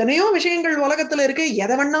எத்தனையோ விஷயங்கள் உலகத்துல இருக்கு,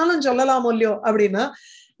 எதை வேணாலும் சொல்லலாம் இல்லையோ அப்படின்னா,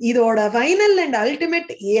 இதோட ஃபைனல் அண்ட்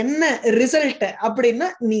அல்டிமேட் என்ன ரிசல்ட் அப்படின்னா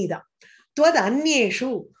நீதான். துவது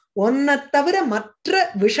அந்நேஷு, ஒன்னை தவிர மற்ற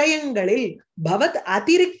விஷயங்களில், பவத்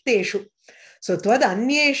அதிரிக்தேஷு, சோ துவது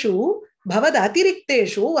அந்நேஷு பவத்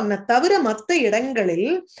அதிரிக்தேஷு, ஒன்னை தவிர மற்ற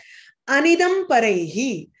இடங்களில், அனிதம்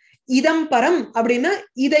பரைஹி, இதம் பரம் அப்படின்னா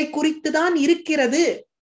இதை குறித்துதான் இருக்கிறது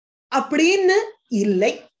அப்படின்னு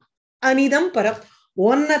இல்லை. அனிதம் பரம்,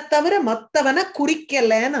 ஒன்னை தவிர மத்தவனை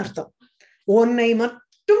குறிக்கலன்னு அர்த்தம். ஒன்னை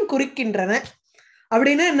மட்டும் குறிக்கின்றன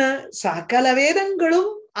அப்படின்னா என்ன? சகல வேதங்களும்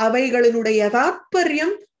அவைகளினுடைய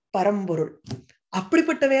தாற்பயம் பரம்பொருள்.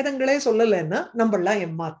 அப்படிப்பட்ட வேதங்களே சொல்லலைன்னா நம்மளாம்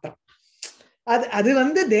எம்மாத்திரம்.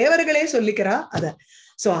 அது தேவர்களே சொல்லிக்கிறா அத.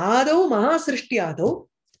 சோ ஆதௌ மகா சிருஷ்டி, ஆதௌ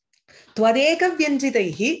துவதேக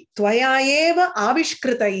வியஞ்சிதைஹி, துவயா ஏவ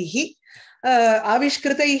ஆவிஷ்கிருதைஹி,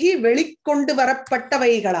 ஆவிஷ்கிருதைஹி வெளிக்கொண்டு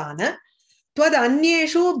வரப்பட்டவைகளான, துவத்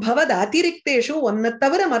அந்நேஷு பவத் அதிரிக்தேஷு, ஒன்னை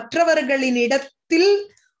தவிர மற்றவர்களினிடத்தில்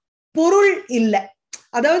பொருள் இல்லை.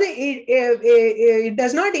 அதாவது it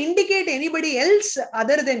does not indicate anybody else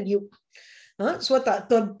other than you.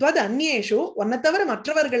 அந்நேஷு, ஒன்னை தவிர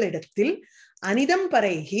மற்றவர்களிடத்தில், அனிதம்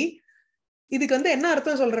பரைஹி, இதுக்கு என்ன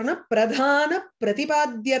அர்த்தம் சொல்றேன்னா, பிரதான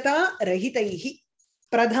பிரதிபாத்தியதா ரஹிதைஹி,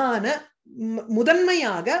 பிரதான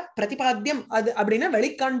முதன்மையாக பிரதிபாத்தியம் அது அப்படின்னா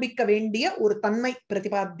வெளிக்காண்பிக்க வேண்டிய ஒரு தன்மை,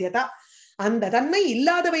 பிரதிபாத்தியதா அந்த தன்மை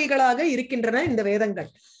இல்லாதவைகளாக இருக்கின்றன இந்த வேதங்கள்.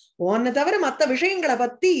 ஒன்ன தவிர மற்ற விஷயங்களை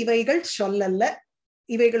பத்தி இவைகள் சொல்லல,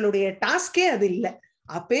 இவைகளுடைய டாஸ்கே அது இல்லை.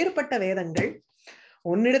 அப்பேற்பட்ட வேதங்கள்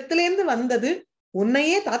உன்னிடத்திலேருந்து வந்தது,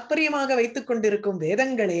 உன்னையே தாத்பரியமாக வைத்துக் கொண்டிருக்கும்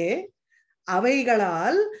வேதங்களே,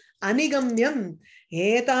 அவைகளால் அனிகம்யம்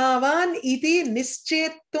ஏதாவான் இதி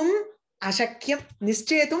நிச்சேத்தும் அசக்கியம்.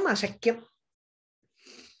 நிச்சேத்தும் அசக்கியம்.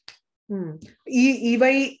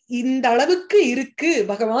 இவை இந்த அளவுக்கு இருக்கு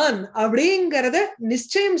பகவான் அப்படிங்கறத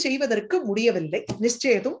நிச்சயம் செய்வதற்கு முடியவில்லை.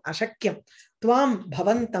 நிச்சேதும் அசக்கியம். துவாம்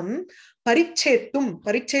பவந்தம் பரிச்சேத்தும்.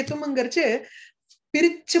 பரிச்சேத்தும்ங்கிறச்சு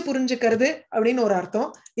பிரிச்சு புரிஞ்சுக்கிறது அப்படின்னு ஒரு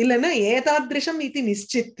அர்த்தம். இல்லைன்னா ஏதாதிருஷம் இது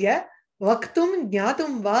நிச்சித்ய வக்தும்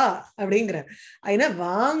ஞாத்தும் வா அப்படிங்கிற. ஏன்னா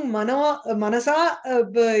வாங் மனசா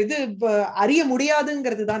இது அறிய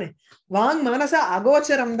முடியாதுங்கிறது தானே. வாங் மனசா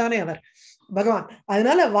அகோச்சரம் தானே அவர் பகவான்.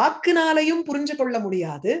 அதனால வாக்குனாலையும் புரிஞ்சு கொள்ள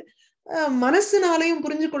முடியாது, மனசுனாலையும்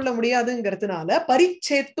புரிஞ்சு கொள்ள முடியாதுங்கிறதுனால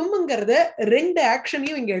பரிச்சேத்தும்ங்கிறத ரெண்டு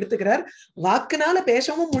ஆக்ஷனையும் இங்க எடுத்துக்கிறார். வாக்குனால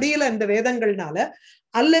பேசவும் முடியல இந்த வேதங்கள்னால,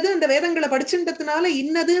 அல்லது அந்த வேதங்களை படிச்சுட்டதுனால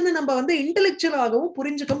இன்னதுன்னு நம்ம இன்டெலெக்சுவலாகவும்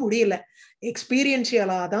புரிஞ்சுக்க முடியல,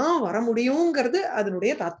 எக்ஸ்பீரியன்ஷியலா தான் வர முடியுங்கிறது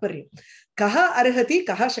அதனுடைய தாத்பரியம். கஹ அருகதி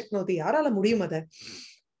கஹ சக்னோதி, யாரால முடியும் அத?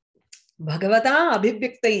 பகவதா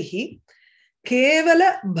அபிவ்யக்தைஹி கேவல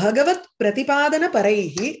பகவத் பிரதிபாதன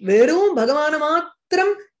பரைஹி, வெறும் பகவான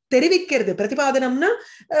மாத்திரம் தெரிவிக்கிறது. பிரதிபாதனம்னா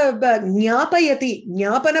ஞாபயதி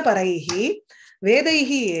ஞாபன பரைஹி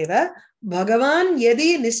வேதைஹி ஏவ பகவான் எதி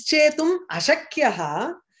நிச்சேத்தும் அசக்கியா.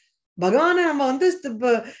 பகவான நம்ம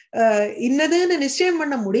இன்னதுன்னு நிச்சயம்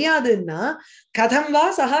பண்ண முடியாதுன்னா கதம் வா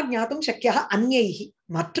சஹா ஞாத்தும் சக்கியா அந்யைஹி,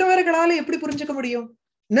 மற்றவர்களால எப்படி புரிஞ்சுக்க முடியும்?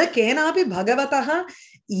 ந கேனாபி பகவதா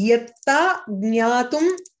இயத்தா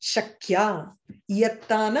ஞாத்தும் சக்கியா.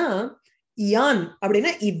 இயத்தானா யான்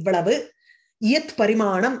அப்படின்னா இவ்வளவு, இயத்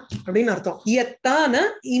பரிமாணம் அப்படின்னு அர்த்தம். இயத்தான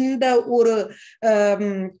இந்த ஒரு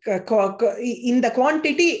இந்த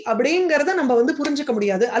குவான்டிட்டி அப்படிங்கறத நம்ம புரிஞ்சுக்க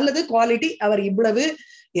முடியாது, அல்லது குவாலிட்டி, அவர் இவ்வளவு,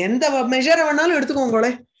 எந்த மெஷரை வேணாலும்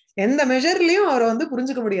எடுத்துக்கோங்களே, எந்த மெஷர்லயும் அவரை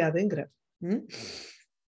புரிஞ்சுக்க முடியாதுங்கிற.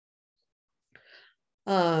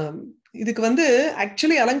 இதுக்கு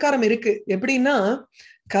ஆக்சுவலி அலங்காரம் இருக்கு. எப்படின்னா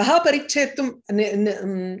கஹா பரிச்சேத்தும்,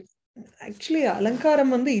 ஆக்சுவலி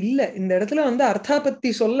அலங்காரம் இல்ல இந்த இடத்துல. அர்த்தாபத்தி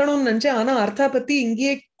சொல்லணும்னு நினைச்சேன், ஆனா அர்த்தாபத்தி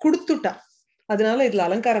இங்கேயே கொடுத்துட்டா, அதனால இதுல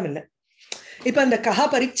அலங்காரம் இல்லை. இப்ப அந்த கஹா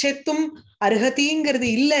பரிச்சேத்தும் அருகதிங்கிறது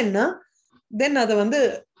இல்லைன்னா தென் அதை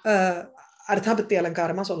அர்த்தாபத்தி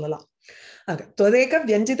அலங்காரமா சொல்லலாம். त्वदेक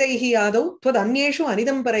व्यञ्जितैः आदौ त्वदन्येषु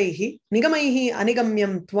अनिदम्बरैः निगमैः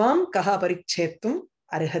अनिगम्यं त्वां कः परिच्छेत्तुम्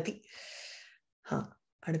अर्हति.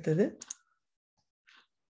 அடுத்தது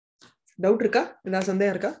டவுட் இருக்கா? ஏதாவது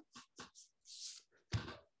சந்தேகம் இருக்கா?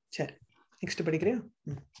 சரி, நெக்ஸ்ட் படிக்கிறியா?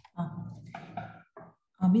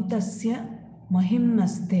 அமிதஸ்ய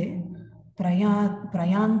மஹிம்னஸ்தே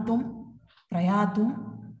பிரயாத்தும்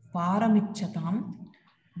பாரமிச்சதாம்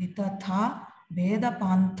விததா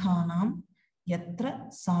வேதபாந்தானாம் யத்ர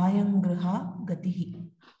சாயங்கிருஹா கதிஹி.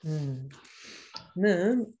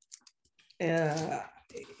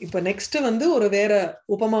 இப்ப நெக்ஸ்ட் ஒரு வேற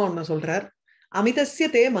உபமா ஒண்ணு சொல்றார். அமிதஸ்ய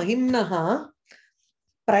தே மஹிம்னஹா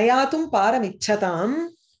பிரயாத்தும் பாரமிச்சதாம்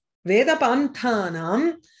வேதபாந்தானாம்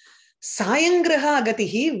சாயங்கிருஹா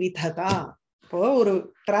கதிஹி விததா. இப்போ ஒரு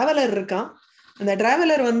டிராவலர் இருக்கான். அந்த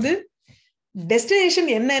டிராவலர் டெஸ்டினேஷன்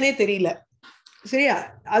என்னன்னே தெரியல, சரியா?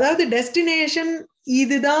 அதாவது டெஸ்டினேஷன்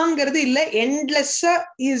இதுதாங்கிறது இல்ல, எண்ட்லெஸ்ஸா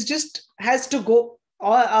is just has to go.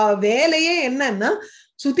 வேலையே என்னன்னா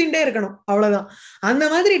சுத்தின்டே இருக்கணும், அவ்வளவுதான். அந்த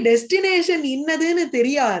மாதிரி டெஸ்டினேஷன் இன்னதுன்னு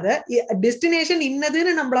தெரியாத, டெஸ்டினேஷன்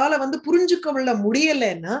இன்னதுன்னு நம்மளால புரிஞ்சுக்க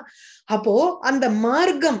முடியலன்னா அப்போ அந்த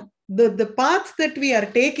மார்க்கம், the path that we are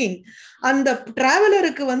taking, அந்த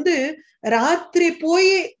டிராவலருக்கு ராத்திரி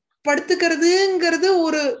போய் படுத்துக்கிறதுங்கிறது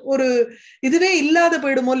ஒரு இதுவே இல்லாத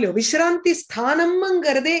போயிடுமோ இல்லையோ, விசிராந்தி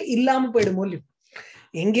ஸ்தானம்ங்கிறதே இல்லாம போயிடுமோ இல்லையோ.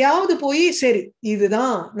 எங்கேயாவது போய் சரி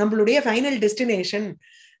இதுதான் நம்மளுடைய ஃபைனல் டெஸ்டினேஷன்.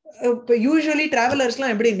 இப்ப யூஸ்வலி டிராவலர்ஸ்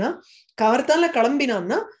எல்லாம் எப்படின்னா கார்த்தால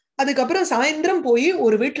கிளம்பினான்னா அதுக்கப்புறம் சாயந்திரம் போய்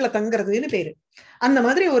ஒரு வீட்டுல தங்குறதுன்னு பேரு. அந்த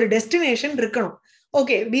மாதிரி ஒரு டெஸ்டினேஷன் இருக்கணும்.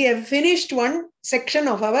 Okay, we have finished one section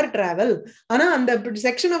of our travel. ஆனா அந்த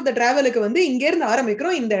செக்ஷன் ஆஃப் த டிராவலுக்கு இங்க இருந்து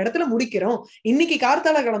ஆரம்பிக்கிறோம், இந்த இடத்துல முடிக்கிறோம், இன்னைக்கு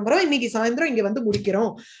கார்த்தால கிளம்புறோம், இன்னைக்கு சாயந்தரம் இங்க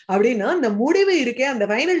முடிக்கிறோம் அப்படின்னா அந்த முடிவு இருக்கே, அந்த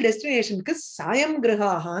ஃபைனல் டெஸ்டினேஷனுக்கு சாயம்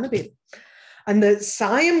கிரகான்னு பேரு. அந்த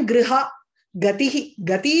சாயம் கிரகா கதிஹி,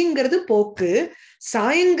 கதிங்கிறது போக்கு,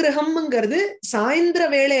 சாயங்கிரகம்ங்கிறது சாயந்திர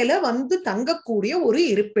வேளையில தங்கக்கூடிய ஒரு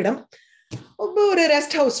இருப்பிடம், ஒரு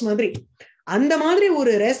ரெஸ்ட் ஹவுஸ் மாதிரி. அந்த மாதிரி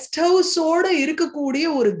ஒரு ரெஸ்ட் ஹவுஸோட இருக்கக்கூடிய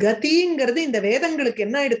ஒரு கதிங்கிறது இந்த வேதங்களுக்கு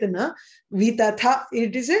என்ன ஆயிடுதுன்னா விததா,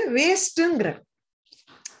 இட் இஸ் எ வேஸ்ட்ங்கிற.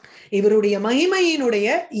 இவருடைய மகிமையினுடைய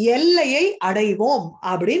எல்லையை அடைவோம்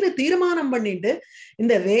அப்படின்னு தீர்மானம் பண்ணிட்டு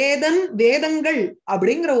இந்த வேதங்கள்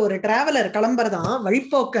அப்படிங்கிற ஒரு டிராவலர் கிளம்புறதான்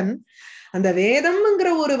வழிப்போக்கன். அந்த வேதம்ங்கிற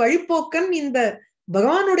ஒரு வழிப்போக்கன் இந்த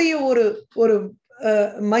பகவானுடைய ஒரு ஒரு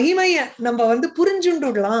மகிமைய நம்ம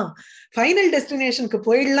புரிஞ்சுண்டுடலாம், ஃபைனல் டெஸ்டினேஷனுக்கு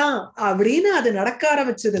போயிடலாம் அப்படின்னு அது நடக்க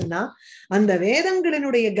ஆரம்பிச்சதுன்னா அந்த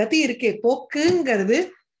வேதங்களினுடைய கதி இருக்கே போக்குங்கிறது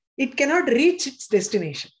it cannot reach it's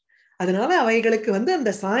destination. அதனால அவைகளுக்கு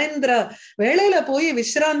அந்த சாயந்திர வேளையில போய்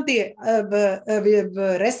விசிராந்தி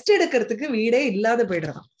ரெஸ்ட் எடுக்கிறதுக்கு வீடே இல்லாத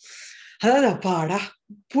போயிடுறான். அதாவது அப்பாடா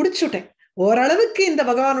புடிச்சுட்டேன், ஓரளவுக்கு இந்த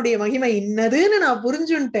பகவானுடைய மகிமை இன்னதுன்னு நான்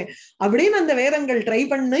புரிஞ்சுட்டேன் அப்படின்னு அந்த வேதங்கள் ட்ரை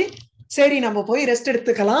பண்ணி சரி நம்ம போய் ரெஸ்ட்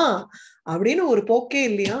எடுத்துக்கலாம் அப்படின்னு ஒரு போக்கே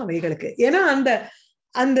இல்லையா அவைகளுக்கு. ஏன்னா அந்த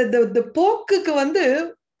அந்த போக்குக்கு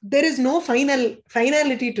there is no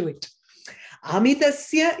finality to it.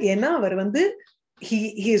 அமிதஸ்ய ஏன்னா அவர்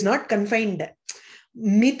he is not confined.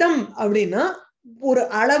 மிதம் அப்படின்னா ஒரு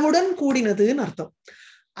அளவுடன் கூடினதுன்னு அர்த்தம்.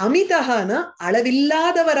 அமிதகான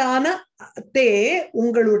அளவில்லாதவரான தே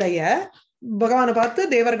உங்களுடைய பகவானை பார்த்து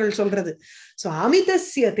தேவர்கள் சொல்றது. சோ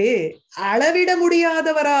அமிதஸ்யதே அளவிட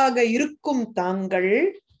முடியாதவராக இருக்கும் தாங்கள்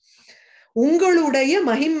உங்களுடைய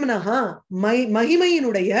மகிம்னஹா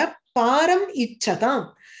மகிமையினுடைய பாரம் இச்சதாம்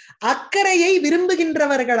அக்கறையை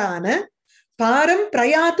விரும்புகின்றவர்களான பாரம்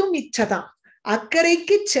பிரயாத்தும் இச்சதாம்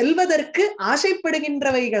அக்கறைக்கு செல்வதற்கு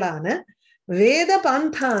ஆசைப்படுகின்றவைகளான வேத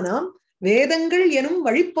பாந்தானாம் வேதங்கள் எனும்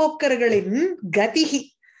வழிப்போக்கர்களின் கதிகி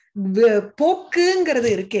போக்குங்கிறது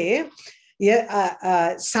இருக்கே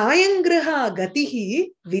சாயங்கிரகா கதிகி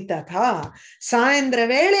விததா. சாயந்திர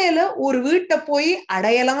வேளையில ஒரு வீட்டை போய்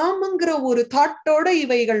அடையலாம்ங்கிற ஒரு தாட்டோட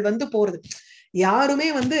இவைகள் போறது. யாருமே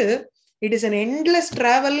இட் இஸ் an endless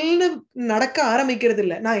டிராவல்னு நடக்க ஆரம்பிக்கிறது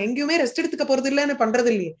இல்ல. நான் எங்கேயுமே ரெஸ்ட் எடுத்துக்க போறது இல்லைன்னு பண்றது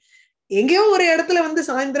இல்லையே, எங்கேயோ ஒரு இடத்துல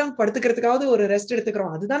சாயந்திரம் படுத்துக்கிறதுக்காவது ஒரு ரெஸ்ட்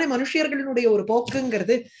எடுத்துக்கிறோம். அதுதானே மனுஷர்களுடைய ஒரு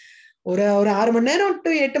போக்குங்கிறது. ஒரு 6 மணி நேரம்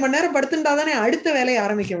டு 8 மணி நேரம் படுத்துட்டாதானே அடுத்த வேலையை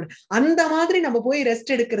ஆரம்பிக்க முடியும். அந்த மாதிரி நம்ம போய்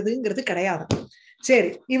ரெஸ்ட் எடுக்கிறதுங்கிறது கிடையாது. சரி,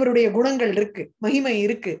 இவருடைய குணங்கள் இருக்கு, மகிமை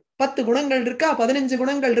இருக்கு, 10 குணங்கள் இருக்கா, 15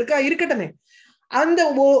 குணங்கள் இருக்கா, இருக்கட்டுமே. அந்த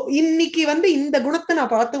இன்னைக்கு இந்த குணத்தை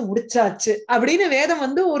நான் பார்த்து முடிச்சாச்சு அப்படின்னு வேதம்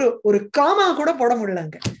ஒரு காமா கூட போட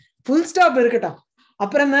முடியலங்க, ஃபுல் ஸ்டாப் இருக்கட்டும்,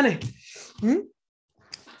 அப்புறம் தானே.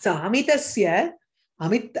 அமிதஸ்ய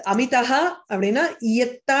அமிதஹா அப்படின்னா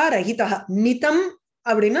இயத்தா ரஹிதா, மிதம்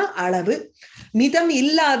அப்படின்னா அளவு, மிதம்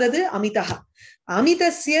இல்லாதது அமிதஹா.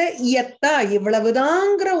 அமிதஸ்ய இயத்தா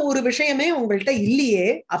இவ்வளவுதாங்கிற ஒரு விஷயமே உங்கள்கிட்ட இல்லையே,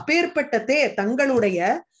 அப்பேற்பட்டதே தங்களுடைய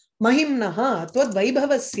மகிம்னஹா துவத்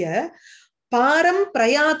வைபவஸ்ய பாரம்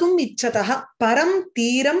பிரயாத்தும் இச்சதா பரம்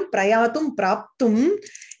தீரம் பிரயாத்தும் பிராப்தும்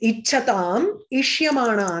இச்சதாம்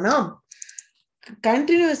இஷ்யமானானாம்.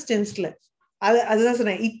 கண்டினியூஸ் டென்ஸ்ல அதுதான்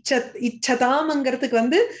சொன்னேன்.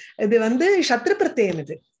 இச்சதாம்ங்கிறதுக்கு இது சத்ரு பிரத்யம்.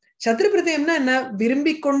 இது சத்ரு பிரத்யம்னா என்ன?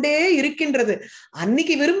 விரும்பிக் கொண்டே இருக்கின்றது.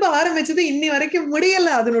 அன்னைக்கு விரும்ப ஆரம்பிச்சது இன்னி வரைக்கும் முடியல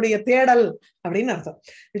அதனுடைய தேடல் அப்படின்னு அர்த்தம்.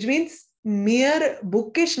 which means mere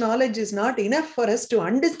bookish knowledge is not enough for us to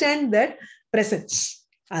understand that presence.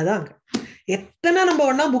 அதாங்க எத்தனை நம்ம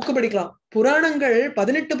ஒன்னா புக்கு படிக்கலாம். புராணங்கள்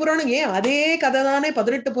 18 புராணம், ஏன் அதே கதை தானே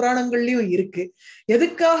 18 புராணங்கள்லயும் இருக்கு.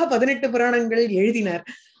 எதுக்காக 18 புராணங்கள் எழுதினார்?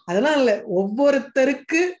 அதெல்லாம் இல்ல,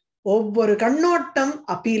 ஒவ்வொருத்தருக்கு ஒவ்வொரு கண்ணோட்டம்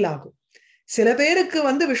அப்பீல் ஆகும். சில பேருக்கு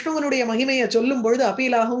விஷ்ணுவனுடைய மகிமையை சொல்லும் பொழுது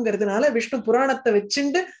அப்பீல் ஆகுங்கிறதுனால விஷ்ணு புராணத்தை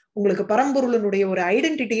வச்சுட்டு உங்களுக்கு பரம்பொருளனுடைய ஒரு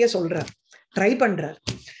ஐடென்டிட்டியை சொல்றார், ட்ரை பண்றார்.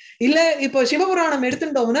 இல்ல இப்போ சிவபுராணம்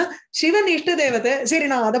எடுத்துட்டோம்னா சிவன் இஷ்ட தேவதை, சரி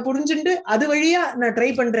நான் அதை புரிஞ்சுட்டு அது வழியா நான் ட்ரை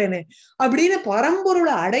பண்றேன்னு அப்படின்னு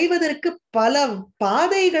பரம்பொருளை அடைவதற்கு பல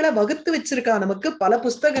பாதைகளை வகுத்து வச்சிருக்கா நமக்கு பல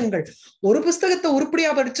புஸ்தகங்கள். ஒரு புஸ்தகத்தை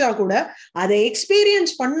உருப்படியா படிச்சா கூட அதை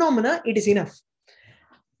எக்ஸ்பீரியன்ஸ் பண்ணோம்னா it is enough.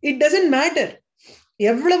 It doesn't matter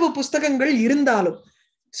எவ்வளவு புஸ்தகங்கள் இருந்தாலும்.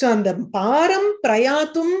 சோ அந்த பாரம்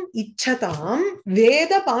பிரயாத்தும் இச்சதாம்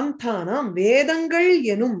வேத பாந்தானாம் வேதங்கள்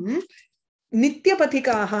எனும் நித்திய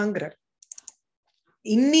பதிகாகங்கிறார்.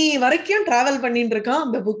 இன்னி வரைக்கும் டிராவல் பண்ணிட்டு இருக்கான்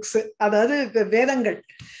அந்த புக்ஸ். அதாவது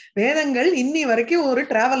வேதங்கள் இன்னி வரைக்கும் ஒரு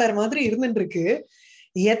டிராவலர் மாதிரி இருந்துட்டு இருக்கு.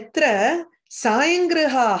 எத்திர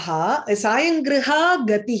சாயங்கிரகா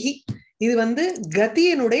கதிஹி, இது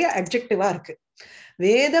கதியினுடைய அட்ஜெக்டிவா இருக்கு.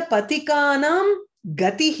 வேத பதிகானாம்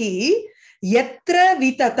கதிஹி எத்திர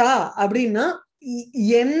விததா அப்படின்னா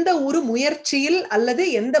எந்த ஒரு முயற்சியில் அல்லது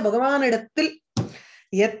எந்த பகவானிடத்தில்,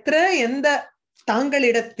 எத்திர எந்த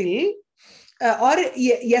தாங்களிடத்தில், ஆர்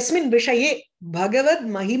யஸ்மின் விஷயே பகவத்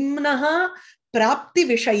மகிம்னஹா பிராப்தி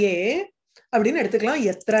விஷயே அப்படின்னு எடுத்துக்கலாம்.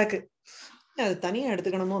 எத்திராக்கு அது தனியா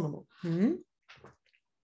எடுத்துக்கணுமோ நம்ம.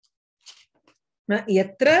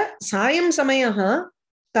 எத்திர சாயம் சமயஹா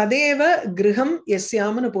ததேவ கிரகம்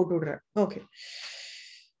எஸ்யாம்னு போட்டு விடுற. ஓகே,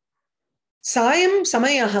 சாயம்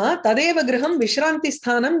சமயः ததேவ கிரகம் விஸ்ராந்தி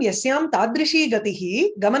ஸ்தானம் யஸ்யாம் தாத்ரிஷி கதிஹி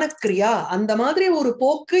கமனக்ரியா. அந்த மாதிரி ஒரு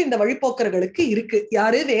போக்கு இந்த வழிப்போக்கர்களுக்கு இருக்கு.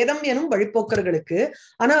 யாரு? வேதம் எனும் வழிப்போக்கர்களுக்கு.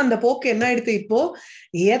 ஆனா அந்த போக்கு என்ன ஆயிடுத்து இப்போ?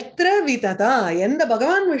 எத்திர விததா, எந்த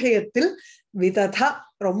பகவான் விஷயத்தில் விததா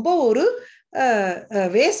ரொம்ப ஒரு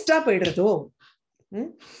வேஸ்டா போயிடுறதோ.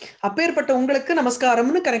 அப்பேற்பட்ட உங்களுக்கு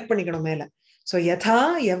நமஸ்காரம்னு கனெக்ட் பண்ணிக்கணும் மேல. சோ யதா,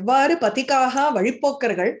 எவ்வாறு பதிக்காக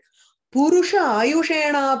வழிப்போக்கர்கள் புருஷ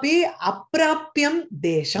ஆயுஷேனாபி அப்பிராப்யம்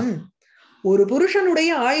தேசம், ஒரு புருஷனுடைய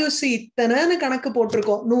ஆயுசு இத்தனைன்னு கணக்கு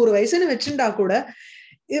போட்டிருக்கோம், 100 வயசுன்னு வச்சுட்டா கூட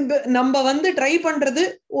நம்ம வந்து ட்ரை பண்றது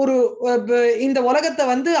ஒரு இந்த உலகத்தை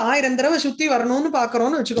வந்து 1000 தடவை சுத்தி வரணும்னு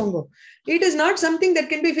பாக்குறோம்னு வச்சுக்கோங்க. It is not something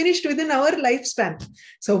that can be finished within our life span.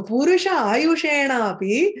 So புருஷ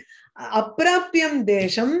ஆயுஷேனாபி அப்பிராப்யம்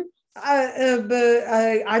தேசம்,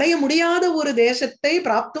 அடைய முடியாத ஒரு தேசத்தை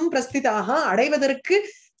பிராப்தும் பிரஸ்திதாக அடைவதற்கு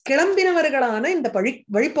கிளம்பினவர்களான இந்த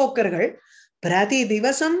வழிப்போக்கர்கள் பிரதி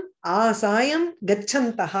திவசம் ஆசாயம்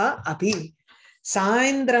கச்சந்தஹா அபி,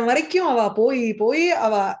 சாயந்திரம் வரைக்கும் அவ போய்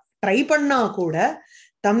அவ ட்ரை பண்ணா கூட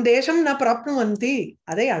தம் தேசம் ந பிராப்னுவந்தி,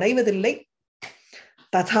 அதை அடைவதில்லை.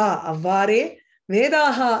 ததா, அவ்வாறே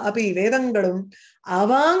வேதாக அபி, வேதங்களும்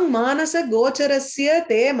அவாங் மானச கோச்சரஸ்ய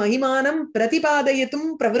தே மகிமானம்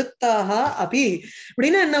பிரதிபாதயத்தும் பிரவருத்தாக அபி.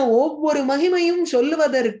 அப்படின்னா என்ன? ஒவ்வொரு மகிமையும்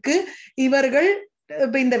சொல்லுவதற்கு இவர்கள்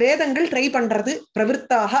இந்த வேதங்கள் ட்ரை பண்றது.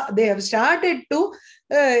 பிரவருத்தாக, they have started to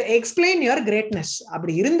explain your greatness.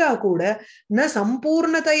 அப்படி இருந்தா கூட ந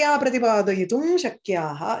சம்பூர்ணதையா பிரதிபாதயித்தும்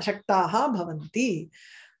சக்தாக பவந்தி,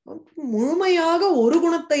 முழுமையாக ஒரு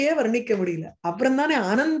குணத்தையே வர்ணிக்க முடியல. அப்புறம் தானே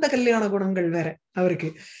ஆனந்த கல்யாண குணங்கள் வேற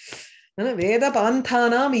அவருக்கு. வேத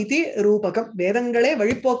பாந்தானாம் இது ரூபகம், வேதங்களே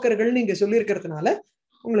வழிப்போக்கர்கள் நீங்க சொல்லி இருக்கிறதுனால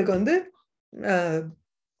உங்களுக்கு வந்து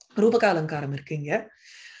ரூபக அலங்காரம் இருக்குங்க.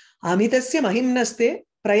 அமிதஸ்ய மகிம்னஸ்தே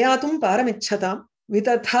பிரயாத்தும் பாரமிச்சதாம்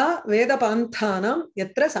விததா வேத பாந்தானாம்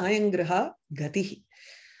எத்திர சாயங்கிரஹா கதிஹி.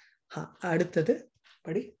 அடுத்தது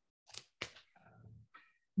படி.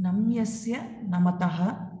 நம்யஸ்ய நமதஹ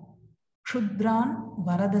க்ஷுத்ரான்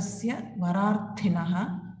வரதஸ்ய வரார்த்தினஹ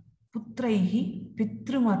புத்ரைஹி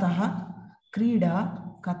பித்ருமதஹ கிரீடா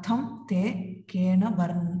கதம் தே கேன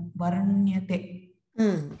வர்ண்யதே.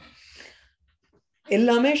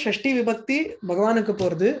 எல்லாமே ஷஷ்டி விபக்தி பகவானுக்கு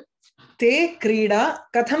போறது. தே கிரீடா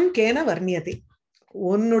கதம் கேன வர்ணியதே,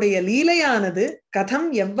 உன்னுடைய லீலையானது கதம்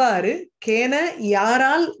எவ்வாறு, கேன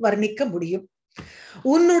யாரால் வர்ணிக்க முடியும்.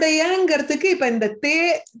 உன்னுடையங்கிறதுக்கு இப்ப இந்த தே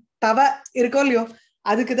தவ இருக்கோ இல்லையோ,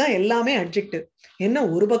 அதுக்குதான் எல்லாமே அட்ஜெக்டிவ். என்ன,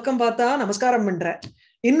 ஒரு பக்கம் பார்த்தா நமஸ்காரம் பண்ற,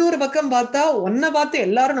 இன்னொரு பக்கம் பார்த்தா உன்னை பார்த்து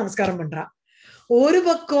எல்லாரும் நமஸ்காரம் பண்றா, ஒரு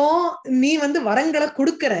பக்கம் நீ வந்து வரங்களை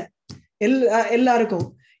கொடுக்கற எல்லாருக்கும்,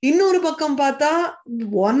 இன்னொரு பக்கம் பார்த்தா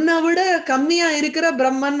ஒன்னை விட கம்மியா இருக்கிற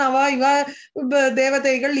பிரம்மன் அவா இவா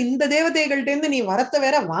தேவதைகள், இந்த தேவதைகள்ட்ட இருந்து நீ வரத்தை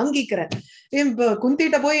வேற வாங்கிக்கிற.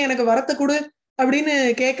 குந்திட்ட போய் எனக்கு வரத்தை கொடு அப்படின்னு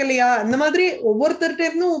கேட்கலையா? அந்த மாதிரி ஒவ்வொருத்தர்கிட்ட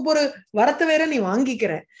இருந்தும் ஒவ்வொரு வரத்தை வேற நீ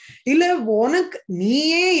வாங்கிக்கிற. இல்ல உனக்கு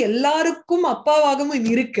நீயே எல்லாருக்கும் அப்பாவாகவும்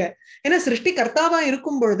இருக்க. ஏன்னா சிருஷ்டி கர்த்தாவா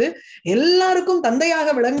இருக்கும் பொழுது எல்லாருக்கும்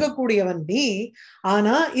தந்தையாக விளங்கக்கூடியவன் நீ.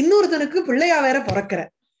 ஆனா இன்னொருத்தனுக்கு பிள்ளையா வேற பிறக்கிற.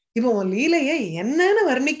 இப்போ உன் லீலையை என்னன்னு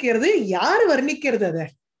வர்ணிக்கிறது, யாரு வர்ணிக்கிறது அத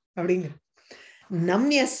அப்படிங்கிற.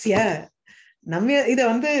 நம்யஸ்ய, இத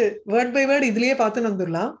வந்து வேர்ட் பை வேர்ட் இதுலயே பார்த்துன்னு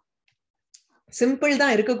வந்துடலாம். சிம்பிள்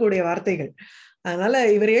தான் இருக்கக்கூடிய வார்த்தைகள். அதனால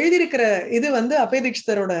இவர் எழுதியிருக்கிற இது வந்து அபய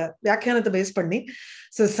தீக்ஷிதரோட வியாக்கியானத்தை பேஸ் பண்ணி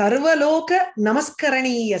சர்வலோக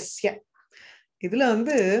நமஸ்கரணீயஸ்ய. இதுல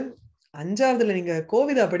வந்து 5வதுல நீங்க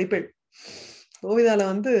கோவிதா படிப்பேள். கோவிதால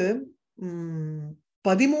வந்து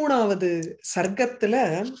 13வது சர்க்கத்துல,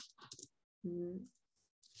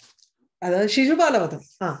 அதாவது சிசுபாலவதம்,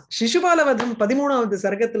 சிசுபாலவதம் 13வது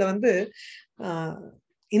சர்க்கத்துல வந்து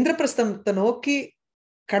இந்திரபிரஸ்தத்தை நோக்கி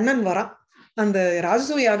கண்ணன் வரான். அந்த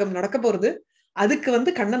ராஜசூய யாகம் நடக்க போறது, அதுக்கு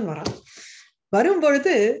வந்து கண்ணன் வரான். வரும்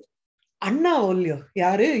பொழுது அண்ணா ஒல்லியோ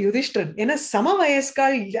யாரு? யுதிஷ்டிரன். ஏன்னா சம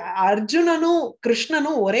வயஸ்கால், அர்ஜுனனும்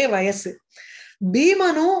கிருஷ்ணனும் ஒரே வயசு,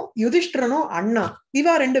 பீமனும் யுதிஷ்டிரனும் அண்ணா,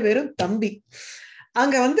 இவா 2 பேரும் தம்பி.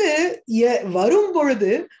 அங்க வந்து வரும் பொழுது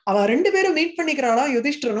அவ 2 பேரும் மீட் பண்ணிக்கிறாளா,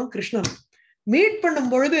 யுதிஷ்டிரனும் கிருஷ்ணனும். மீட்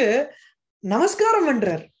பண்ணும் பொழுது நமஸ்காரம்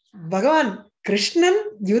பண்றார் பகவான் கிருஷ்ணன்,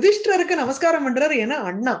 யுதிஷ்டிரருக்கு நமஸ்காரம் பண்றாரு, ஏன்னா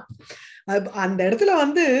அண்ணா. அந்த இடத்துல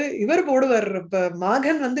வந்து இவர் போடுவார்,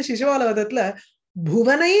 மாகன் வந்து சிசுபாலவதத்துல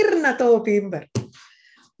புவனைர் நதோபீம்பர்,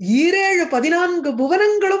 14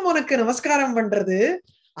 புவனங்களும் உனக்கு நமஸ்காரம் பண்றது.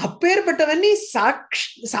 அப்பேற்பட்டவன் நீ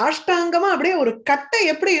சாஷ்டாங்கமா அப்படியே ஒரு கட்டை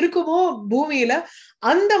எப்படி இருக்குமோ பூமியில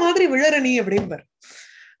அந்த மாதிரி விழற நீ அப்படிம்பர்.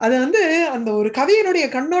 அது அந்த ஒரு கவியனுடைய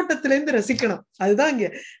கண்ணோட்டத்திலிருந்து ரசிக்கணும். அதுதான் இங்க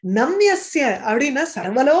நம்யஸ்ய அப்படின்னா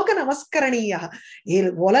சர்வலோக நமஸ்கரணியா,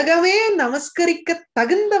 உலகமே நமஸ்கரிக்க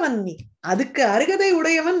தகுந்தவன் நீ, அதுக்கு அருகதை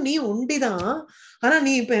உடையவன் நீ உண்டிதான். ஆனா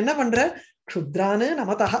நீ இப்ப என்ன பண்ற, க்ஷுத்ரானு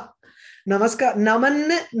நமதஹ நமஸ்கார்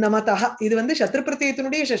நமன்னு நமதஹ, இது சத்ரு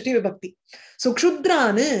பிரத்யத்தினுடைய ஷஷ்டி விபக்தி.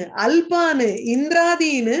 சுக்ஷுத்ரானு அல்பானு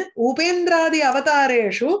இந்திராதீனு உபேந்திராதி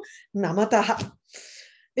அவதாரேஷு நமதஹ.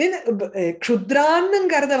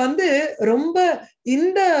 க்ஷுத்ரான்னுங்கிறத ரொம்ப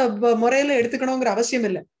இந்த முறையில எடுத்துக்கணுங்கிற அவசியம்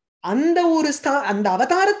இல்லை. அந்த ஒரு அந்த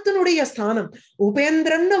அவதாரத்தினுடைய ஸ்தானம்,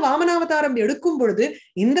 உபேந்திரன்னு வாமனாவதாரம் எடுக்கும் பொழுது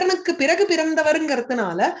இந்திரனுக்கு பிறகு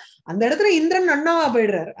பிறந்தவருங்கிறதுனால அந்த இடத்துல இந்திரன் அண்ணாவா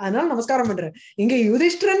போயிடுறாரு, அதனால நமஸ்காரம் பண்றாரு. இங்க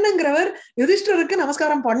யுதிஷ்டிரன்னுங்கிறவர் யுதிஷ்டருக்கு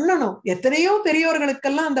நமஸ்காரம் பண்ணணும். எத்தனையோ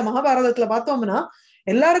பெரியோர்களுக்கெல்லாம் அந்த மகாபாரதத்துல பார்த்தோம்னா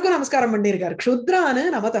எல்லாருக்கும் நமஸ்காரம் பண்ணியிருக்காரு. க்ஷுத்ரானு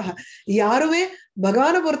நமதஹ. யாருமே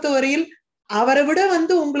பகவானை பொறுத்தவரையில் அவரை விட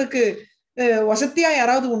உங்களுக்கு வசத்தியா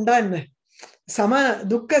யாராவது உண்டா என்ன? சம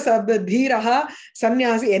துக்க சப்த தீரஹா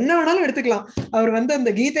சந்நியாசி என்ன வேணாலும் எடுத்துக்கலாம். அவர்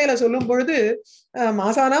அந்த கீதையில சொல்லும் பொழுது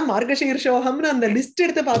மாசானாம் மார்கசீர்ஷோகம்னு அந்த லிஸ்ட்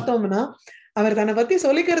எடுத்து பார்த்தோம்னா அவர் தன்னை பத்தி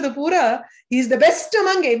சொல்லிக்கிறது பூரா is the best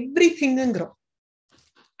among every திங்கிறோம்.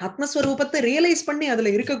 ஆத்மஸ்வரூபத்தை ரியலைஸ் பண்ணி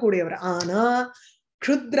அதுல இருக்கக்கூடியவர். ஆனா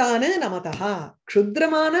க்ஷுத்ரானு நமதஹா,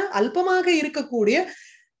 க்ஷுத்ரமான அல்பமாக இருக்கக்கூடிய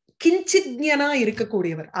கிஞ்சித்ஞனா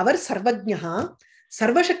இருக்கக்கூடியவர். அவர் சர்வஜ்ஞா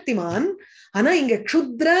சர்வசக்திமான். ஆனா இங்க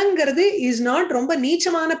க்ஷுத்ரங்கிறது இஸ் நாட் ரொம்ப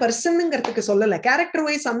நீச்சமான பர்சன்ங்கிறதுக்கு சொல்லல, கேரக்டர்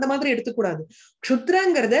வைஸ் அந்த மாதிரி எடுத்துக்கூடாது.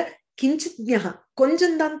 க்ஷுத்ரங்கிறத கிஞ்சித்ஞா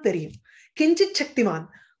கொஞ்சம் தான் தெரியும், கிஞ்சித் சக்திமான்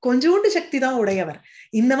கொஞ்சோண்டு சக்தி தான் உடையவர்.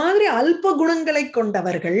 இந்த மாதிரி அல்ப குணங்களை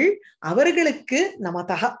கொண்டவர்கள், அவர்களுக்கு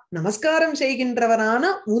நமதஹ நமஸ்காரம்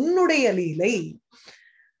செய்கின்றவரான உன்னுடைய லீலை.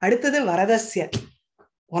 அடுத்தது வரதஸ்ய,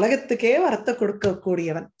 உலகத்துக்கே வரத்தை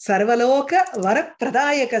கொடுக்கக்கூடியவன். சர்வலோக வர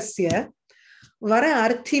பிரதாயகஸ்ய வர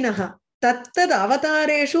அர்த்தினஹ தத்தத்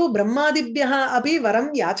அவதாரேஷு பிரம்மாதிபியா அபி வரம்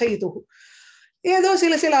யாச்சயிது. ஏதோ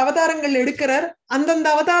சில அவதாரங்கள் எடுக்கிறார், அந்தந்த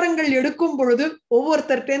அவதாரங்கள் எடுக்கும் பொழுது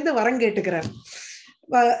ஒவ்வொருத்தர்கிட்டேருந்து வரம் கேட்டுக்கிறார்.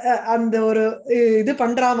 அந்த ஒரு இது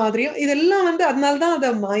பண்ற மாதிரியும் இதெல்லாம் அதனால்தான் அத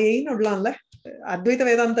மாயைன்னு விடலாம்ல. அத்வைத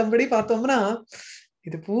வேதாந்தம் படி பார்த்தோம்னா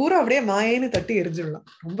இது பூரா அப்படியே மாயைன்னு தட்டி எரிஞ்சிடலாம்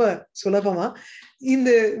ரொம்ப சுலபமா. இந்த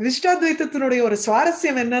விசிஷ்டாத்வைத்தத்தினுடைய ஒரு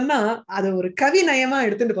சுவாரஸ்யம் என்னன்னா, அது ஒரு கவி நயமா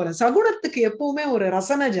எடுத்துட்டு போறேன். சகுணத்துக்கு எப்பவுமே ஒரு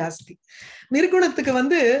ரசனை ஜாஸ்தி,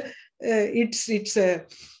 நிர்குணத்துக்கு இட்ஸ்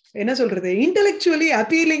என்ன சொல்றது, இன்டெலெக்சுவலி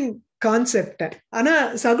அப்பீலிங் கான்செப்ட். ஆனா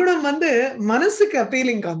சகுணம் மனசுக்கு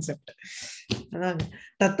அப்பீலிங் கான்செப்ட். அதாங்க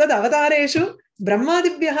தத்தத் அவதாரேஷு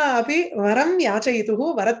பிரம்மாதிபியா அபி வரம் யாச்சயிது,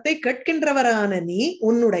 வரத்தை கேட்கின்றவரான நீ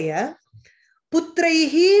உன்னுடைய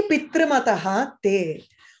புத்திரைஹி பித்ருமதஹா தே,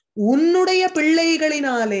 உன்னுடைய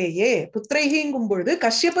பிள்ளைகளினாலேயே, புத்திரைஹிங்கும் பொழுது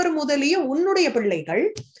கஷ்யபர் முதலிய உன்னுடைய பிள்ளைகள்,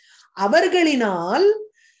 அவர்களினால்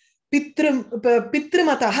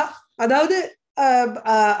பித்ருமதஹா அதாவது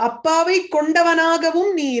அப்பாவை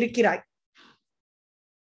கொண்டவனாகவும் நீ இருக்கிறாய்.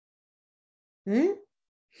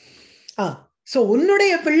 சோ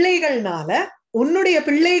உன்னுடைய பிள்ளைகள்னால, உன்னுடைய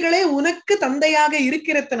பிள்ளைகளே உனக்கு தந்தையாக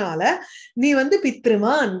இருக்கிறதுனால நீ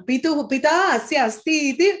பித்ருமான், பிதா அஸ்ய அஸ்தி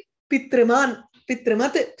இது பித்ருமான்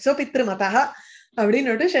பித்ருமத், சோ பித்ருமதஹ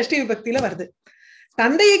அப்படின்னு ஷஷ்டி விபக்தியில வருது.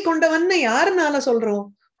 தந்தையை கொண்டவன் யாருனால சொல்றோம்?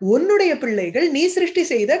 உன்னுடைய பிள்ளைகள், நீ சிருஷ்டி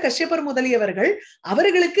செய்த கஷ்யபர் முதலியவர்கள்,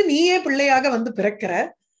 அவர்களுக்கு நீயே பிள்ளையாக பிறக்கிற.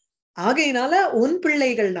 ஆகையினால உன்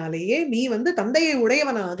பிள்ளைகள்னாலேயே நீ தந்தையை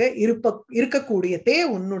உடையவனாக இருக்கக்கூடியதே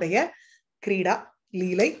உன்னுடைய கிரீடா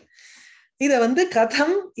லீலை. இத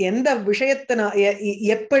கதம் எந்த விஷயத்தினா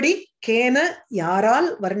எப்படி, கேன யாரால்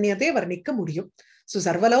வர்ணியதே வர்ணிக்க முடியும். சோ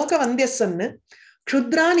சர்வலோக வந்தியசன்னு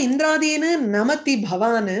க்ஷுத்ரான் இந்திராதீனு நமதி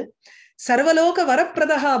பவானு சர்வலோக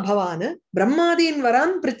வரப்பிரதா பவானு பிரம்மாதீன்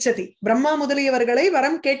வரான் பிரிச்சதி, பிரம்மா முதலியவர்களை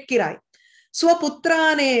வரம் கேட்கிறாய்.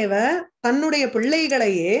 ஸ்வபுத்திரானேவ தன்னுடைய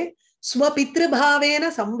பிள்ளைகளையே ஸ்வபித்ருபாவேன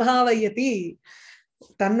சம்பாவயதி,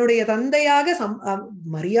 தன்னுடைய தந்தையாக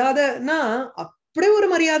மரியாதைனா அப்படி ஒரு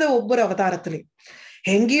மரியாதை ஒவ்வொரு அவதாரத்திலையும்.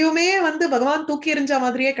 எங்கேயுமே பகவான் தூக்கி எறிஞ்ச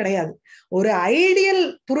மாதிரியே கிடையாது. ஒரு ஐடியல்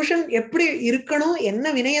புருஷன் எப்படி இருக்கணும், என்ன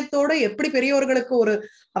வினயத்தோட எப்படி பெரியோர்களுக்கு ஒரு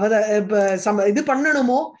இது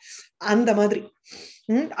பண்ணணுமோ அந்த மாதிரி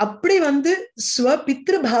அப்படி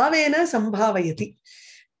ஸ்வபித்ருபாவேன சம்பாவயதி.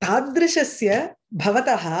 தாத்ருஷஸ்ய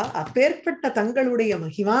பவதஹ, அப்பேற்பட்ட தங்களுடைய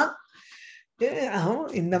மகிமா.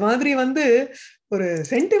 இந்த மாதிரி ஒரு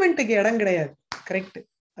சென்டிமெண்ட்டுக்கு இடம் கிடையாது. கரெக்ட்.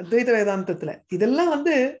 அத்வைத வேதாந்தத்துல இதெல்லாம்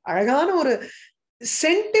அழகான ஒரு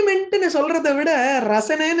சென்டிமெண்ட்னு சொல்றதை விட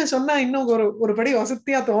ரசனைன்னு சொன்னா இன்னும் ஒரு படி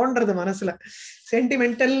வசதியா தோன்றது மனசுல.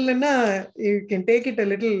 சென்டிமெண்டல்னா you can take it a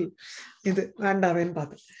little இது வேண்டாவேன்னு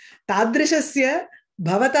பார்த்தேன். தாத்ருஷஸ்ய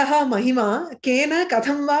பவதஹ மகிமா கேன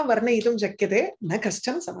கதம் வா வர்ணயிதும் சக்கியதே ந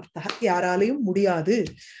கஷ்டம் சமர்த்தஹ, யாராலையும் முடியாது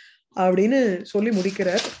அப்படின்னு சொல்லி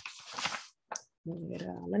முடிக்கிறார். வேற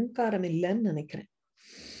அலங்காரம் இல்லைன்னு நினைக்கிறேன்.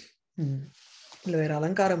 இல்ல வேற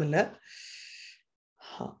அலங்காரம் இல்ல.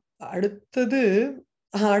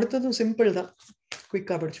 அடுத்ததும் சிம்பிள் தான்,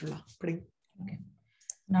 குயிக்கா படிச்சுடலாம். அப்படி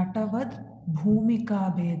நட்டவத் பூமிகா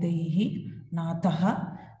பேதைஹி நாதஹ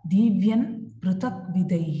திவ்யன் ப்ருதக்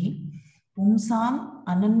விதைஹி பும்சாம்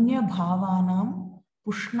அனன்ய பாவானாம்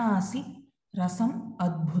புஷ்ணாசி ரசம்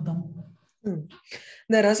அத்புதம்.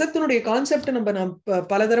 இந்த ரசத்தினுடைய கான்செப்ட் நம்ம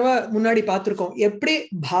பல தடவை முன்னாடி பார்த்திருக்கோம். எப்படி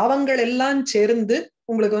பாவங்கள் எல்லாம் சேர்ந்து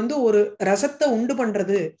உங்களுக்கு வந்து ஒரு ரசத்தை உண்டு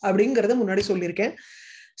பண்றது அப்படிங்கறத முன்னாடி சொல்லியிருக்கேன்.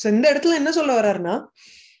 சோ இந்த இடத்துல என்ன சொல்ல வர்றாருன்னா,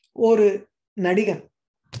 ஒரு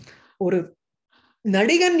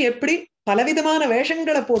நடிகன் எப்படி பலவிதமான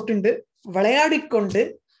வேஷங்களை போட்டுண்டு விளையாடிக்கொண்டு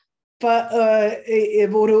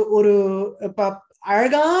ஒரு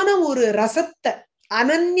அழகான ஒரு ரசத்தை,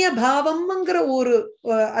 அனன்ய பாவம்ங்கிற ஒரு,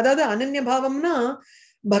 அதாவது அனன்ய பாவம்னா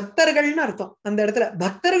பக்தர்கள்னு அர்த்தம். அந்த இடத்துல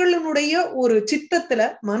பக்தர்களுடைய ஒரு சித்தத்துல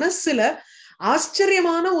மனசுல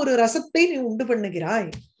ஆச்சரியமான ஒரு ரசத்தை நீ உண்டு பண்ணுகிறாய்.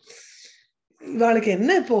 இவாளுக்கு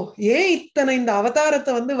என்ன இப்போ ஏன் இத்தனை இந்த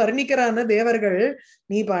அவதாரத்தை வந்து வர்ணிக்கிறான தேவர்கள்,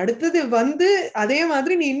 நீ இப்ப அடுத்தது வந்து அதே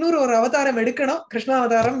மாதிரி நீ இன்னொரு ஒரு அவதாரம் எடுக்கணும்,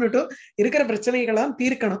 கிருஷ்ணாவதாரம்னுட்டும் இருக்கிற பிரச்சனைகள்லாம்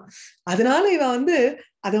தீர்க்கணும். அதனால இவ வந்து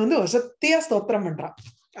அதை வந்து வசத்தியா ஸ்தோத்திரம் பண்றான்.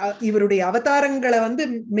 இவருடைய அவதாரங்களை வந்து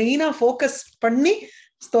மெயினா போக்கஸ் பண்ணி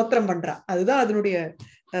ஸ்தோத்திரம் பண்றா. அதுதான் அதனுடைய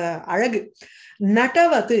அழகு.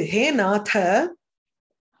 நட்டவது ஹே நாத,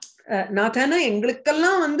 நாதனா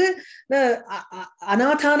எங்களுக்கெல்லாம் வந்து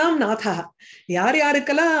அநாதானாம் நாதா, யார்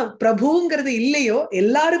யாருக்கெல்லாம் பிரபுங்கிறது இல்லையோ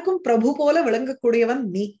எல்லாருக்கும் பிரபு போல விளங்கக்கூடியவன்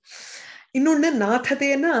நீ. இன்னொன்னு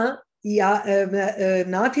நாததேனா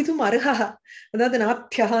நாதிதும் அருகா, அதாவது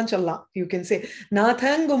நாத்தியகான்னு சொல்லலாம். யூ கேன் சே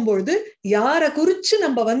நாதங்கும் பொழுது யாரை குறிச்சு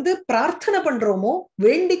நம்ம வந்து பிரார்த்தனை பண்றோமோ,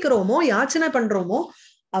 வேண்டிக்கிறோமோ, யாச்சனை பண்றோமோ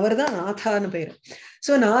அவர்தான் நாதான்னு பேரு.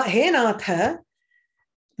 சோ ஹே நாத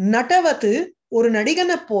நட்டவத்து, ஒரு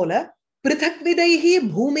நடிகனை போல, பிருதக் விதைஹி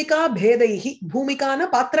பூமிகா பேதைஹி, பூமிகான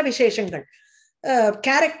பாத்திர விசேஷங்கள்,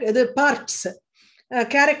 கேரக்டர், பார்ட்ஸ்,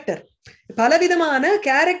 கேரக்டர், பலவிதமான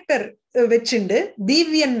கேரக்டர் வச்சுண்டு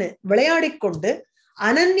திவ்யன்னு விளையாடிக்கொண்டு,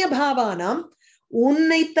 அனன்ய பாவானாம்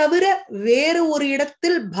உன்னை தவிர வேறு ஒரு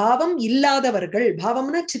இடத்தில் பாவம் இல்லாதவர்கள்,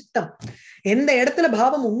 பாவம்னா சித்தம், எந்த இடத்துல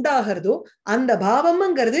பாவம் உண்டாகிறதோ அந்த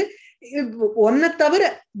பாவம்ங்கிறது ஒன்ன தவிர,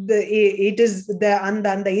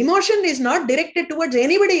 அந்த emotion is not directed towards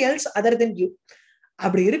anybody else other then you.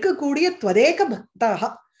 அப்படி இருக்கக்கூடிய துவதேக பக்தாக,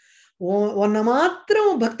 உன்னை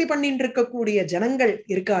மாத்திரம் பக்தி பண்ணிட்டு இருக்கக்கூடிய ஜனங்கள்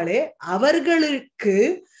இருக்காளே, அவர்களுக்கு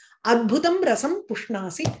அத்புதம் ரசம்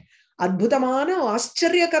புஷ்ணாசி, அற்புதமான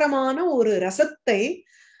ஆச்சரியகரமான ஒரு ரசத்தை,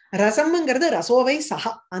 ரசம்ங்கிறது ரசோவை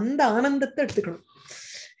சகா, அந்த ஆனந்தத்தை எடுத்துக்கணும்.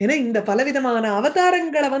 ஏன்னா இந்த பலவிதமான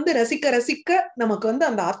அவதாரங்களை வந்து ரசிக்க ரசிக்க நமக்கு வந்து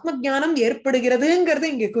அந்த ஆத்ம ஞானம் ஏற்படுகிறதுங்கிறது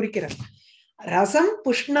இங்க குறிக்கிறது. ரசம்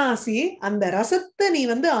புஷ்ணாசி, அந்த ரசத்தை நீ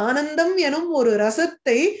வந்து ஆனந்தம் எனும் ஒரு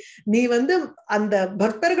ரசத்தை நீ வந்து அந்த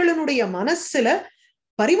பக்தர்களுடைய மனசுல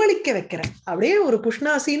பரிமளிக்க வைக்கிற. அப்படியே ஒரு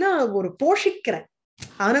புஷ்ணாசினா ஒரு போஷிக்கிற,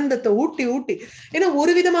 ஆனந்தத்தை ஊட்டி ஊட்டி. ஏன்னா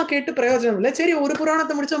ஒரு விதமா கேட்டு பிரயோஜனம் இல்லை. சரி, ஒரு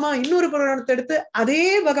புராணத்தை முடிச்சோமா, இன்னொரு புராணத்தை எடுத்து அதே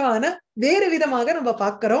பகவான வேறு விதமாக நம்ம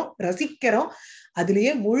பார்க்கிறோம், ரசிக்கிறோம்,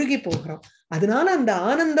 அதுலயே மூழ்கி போகிறோம். அதனால அந்த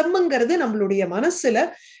ஆனந்தம்ங்கிறது நம்மளுடைய மனசுல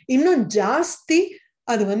இன்னும் ஜாஸ்தி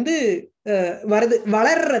அது வந்து வருது,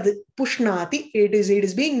 வளர்றது. புஷ்ணாதி, it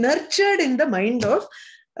is being nurtured in the mind of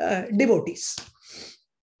devotees.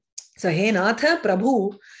 So ஹே நாத பிரபு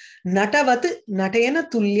நட்டவத் நடேன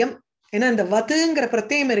துல்லியம். ஏன்னா இந்த வத்துங்கிற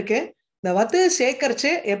பிரத்யம் இருக்கு, இந்த வத்து சேகரிச்சு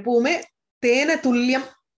எப்பவுமே தேன துல்லியம்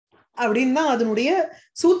அப்படின்னு தான் அதனுடைய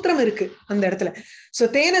சூத்திரம் இருக்கு அந்த இடத்துல. சோ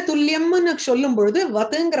தேன துல்லியம்னு சொல்லும் பொழுது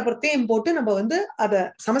வத்துங்கிற பிரத்யம் போட்டு நம்ம வந்து அத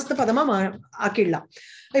சமஸ்த பதமா ஆக்கிடலாம்.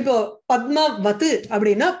 இப்போ பத்மவத்து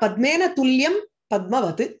அப்படின்னா பத்மேன துல்லியம்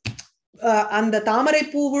பத்மவத்து, அந்த தாமரை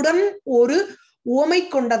பூவுடன் ஒரு ஓமை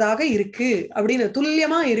கொண்டதாக இருக்கு அப்படின்னு,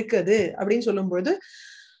 துல்லியமா இருக்குது அப்படின்னு சொல்லும் பொழுது,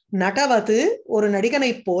 நடவது ஒரு நடிகனை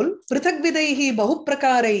போல், பிருதக் விதைஹி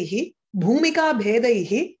பகுப்பிரகாரைஹி பூமிகா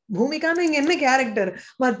பேதைஹி, பூமிகான்னு இங்க என்ன கேரக்டர்,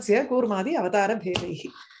 மத்ஸ்ய கூர்மாதி அவதார பேதைஹி.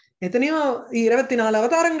 எத்தனையோ 24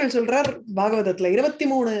 அவதாரங்கள் சொல்றார் பாகவதத்துல,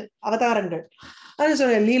 23 அவதாரங்கள். அது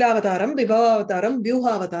சொல்ற லீலாவதாரம், விபவாவதாரம்,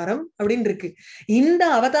 வியூகாவதாரம் அப்படின்னு இருக்கு. இந்த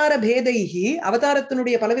அவதார பேதைஹி,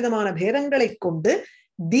 அவதாரத்தினுடைய பலவிதமான பேதங்களை கொண்டு,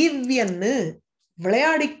 திவ்யன்னு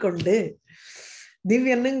விளையாடிக்கொண்டு,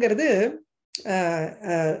 திவ்யன்னுங்கிறது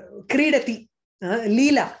கிரீடதி,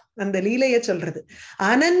 லீலா, அந்த லீலைய சொல்றது.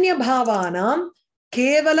 அனன்ய பாவானாம்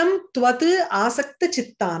கேவலம் துவத்து ஆசக்த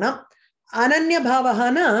சித்தானாம். அனன்ய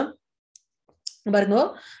பாவகானா பாருங்க,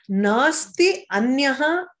 நாஸ்தி அந்யஹ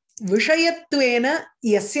விஷயத்துவேன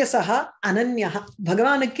யஸ்ய சஹ அனன்யஹ.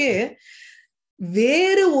 பகவானுக்கு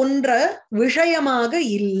வேறு ஒன்ற விஷயமாக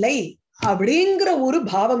இல்லை அப்படிங்கிற ஒரு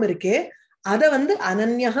பாவம் இருக்கே, அத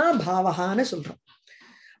அனன்யஹா பாவகான்னு சொல்றோம்.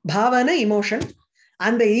 பாவன இமோஷன்.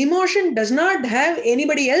 அந்த emotion does not have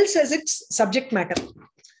anybody else as its subject matter,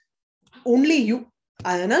 only you.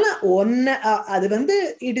 அதனால அது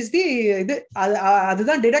இட் இஸ் தி இது,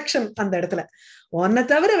 அதுதான் டிடக்ஷன். அந்த இடத்துல ஒன்ன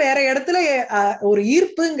தவிர வேற இடத்துல ஒரு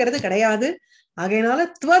ஈர்ப்புங்கிறது கிடையாது. ஆகையினால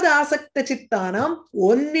துவத் ஆசக்த சித்தானாம்,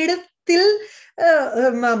 ஒன்னிடத்தில்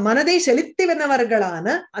மனதை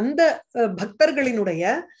செலுத்தினவர்களான அந்த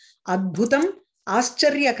பக்தர்களினுடைய அத்புதம்,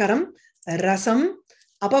 ஆச்சரியகரம், ரசம்,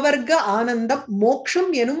 அபவர்க்க ஆனந்தம், மோக்ஷம்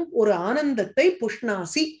எனும் ஒரு ஆனந்தத்தை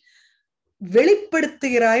புஷ்ணாசி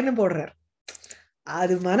வெளிப்படுத்துகிறாய்னு போடுறார்.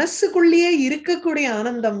 அது மனசுக்குள்ளேயே இருக்கக்கூடிய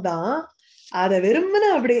ஆனந்தம் தான். அதை வெறுமன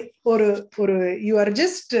அப்படி ஒரு ஒரு you are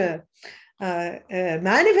just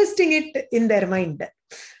manifesting it in their mind.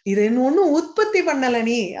 இது ஒன்னும் உற்பத்தி பண்ணல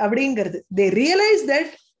நீ அப்படிங்கிறது. தே ரியலைஸ்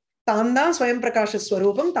தட் தான் தான் ஸ்வயம் பிரகாஷ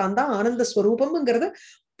ஸ்வரூபம், தான் தான் ஆனந்த ஸ்வரூபம்ங்கிறத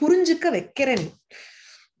புரிஞ்சுக்க வைக்கிறேன்.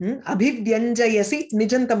 அபிவ்யஞ்சயசி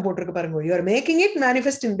நிஜந்தம் போட்டிருக்கு பாருங்க. You are making it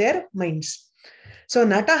manifest in there minds. So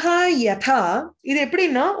நடஹா யதா, இது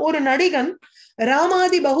எப்படின்னா ஒரு நடிகன்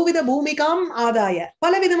ராமாதி பகுவித பூமிகாம் ஆதாய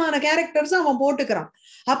பலவிதமான கேரக்டர்ஸ் அவன் போட்டுக்கிறான்.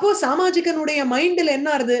 அப்போ சாமாஜிகனுடைய மைண்ட்ல என்ன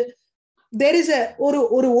ஆறுது, தேர் இஸ்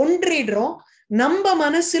ஒரு ஒன்றிடுறோம் நம்ம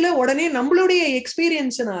மனசுல. உடனே நம்மளுடைய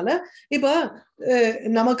எக்ஸ்பீரியன்ஸ்னால இப்ப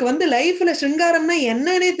நமக்கு லைஃப்ல சிருங்காரம்னா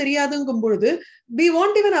என்னன்னே தெரியாதுங்கும் பொழுது we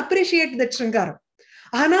won't even appreciate that சிருங்காரம்.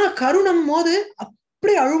 ஆனா கருணம் போது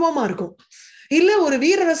அப்படி அழுவமா இருக்கும். இல்ல ஒரு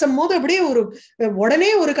வீரரசம் போது அப்படியே உடனே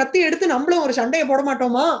ஒரு கத்தி எடுத்து நம்மளும் ஒரு சண்டையை போட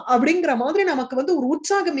மாட்டோமா அப்படிங்கிற மாதிரி நமக்கு ஒரு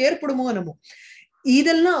உற்சாகம் ஏற்படுமோ என்னமோ.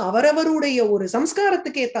 இதெல்லாம் அவரவருடைய ஒரு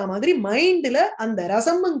சம்ஸ்காரத்துக்கு ஏத்த மாதிரி மைண்ட்ல அந்த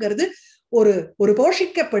ரசம்ங்கிறது ஒரு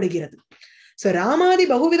போஷிக்கப்படுகிறது. சோ ராமாதி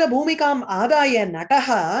பகுவித பூமிகாம் ஆதாய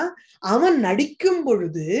நடகா, அவன் நடிக்கும்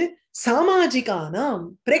பொழுது சாமாஜிகானாம்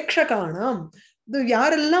பிரேக்ஷகானாம்,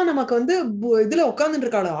 யாரெல்லாம் நமக்கு இதுல உட்கார்ந்துட்டு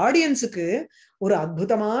இருக்காளோ ஆடியன்ஸுக்கு ஒரு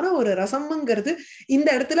அற்புதமான ஒரு ரசம்ங்கிறது. இந்த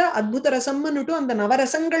இடத்துல அத்புத ரசம்னுட்டு அந்த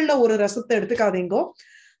நவரசங்கள்ல ஒரு ரசத்தை எடுத்துக்காதீங்கோ.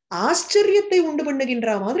 ஆச்சரியத்தை உண்டு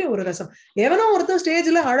பண்ணுகின்ற மாதிரி ஒரு ரசம். எவனோ ஒருத்தன்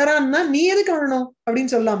ஸ்டேஜ்ல அழறான்னா நீ எதுக்கு அழணும்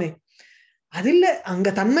அப்படின்னு சொல்லாமே. அது இல்ல, அங்க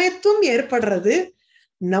தன்மயத்துவம் ஏற்படுறது.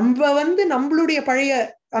 நம்ம நம்மளுடைய பழைய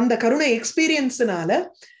அந்த கருணை எக்ஸ்பீரியன்ஸ்னால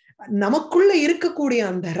நமக்குள்ள இருக்கக்கூடிய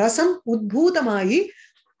அந்த ரசம் உத்பூதமாகி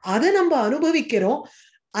அதை நம்ம அனுபவிக்கிறோம்.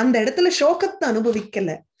 அந்த இடத்துல சோகத்தை அனுபவிக்கல,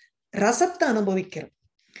 ரசத்தை அனுபவிக்கிறோம்,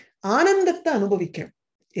 ஆனந்தத்தை அனுபவிக்கிறோம்.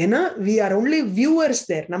 ஏன்னா we are only viewers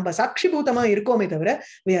there. நம்ம சாட்சிபூதமா இருக்கோமே தவிர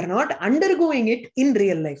we are not undergoing it in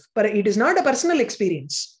real life. But it is not a personal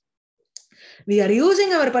experience. We are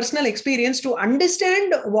using our personal experience to understand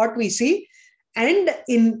what we see and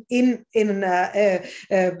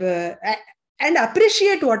and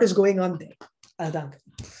appreciate what is going on there. அதாங்க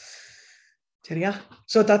சரியா.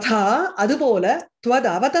 So ததா அதுபோல துவத்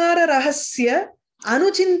அவதார ரகசிய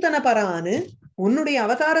அனுசிந்தன பரானு, உன்னுடைய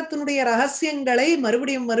அவதாரத்தினுடைய ரகசியங்களை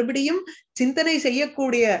மறுபடியும் சிந்தனை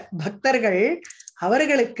செய்யக்கூடிய பக்தர்கள்,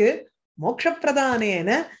 அவர்களுக்கு மோட்சப்பிரதானேன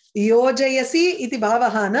யோஜயசி இது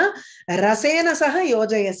பாவகான ரசேன சக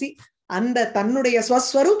யோஜயசி, அந்த தன்னுடைய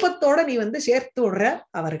ஸ்வஸ்வரூபத்தோட நீ சேர்த்து விடுற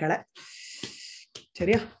அவர்களை.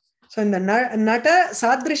 சரியா. சோ இந்த நட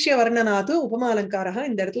சாதிருஷ்ய வர்ணனாது உபமாலங்காரா,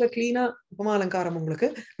 இந்த இடத்துல கிளீனா உபமாலங்காரம் உங்களுக்கு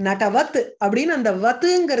நடவத் அப்படின்னு அந்த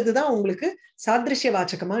வத்துங்கிறது தான் உங்களுக்கு சாதிருஷ்ய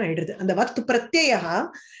வாச்சகமா ஆயிடுது. அந்த வத் பிரத்யா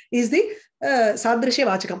இஸ் தி சாதிருஷ்ய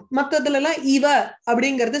வாச்சகம். மத்ததுல எல்லாம் இவ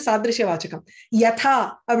அப்படிங்கிறது சாதிருஷ்ய வாச்சகம். யதா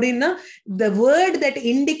அப்படின்னா the word that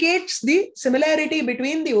indicates the similarity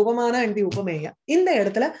between the உபமான and the உபமேய. இந்த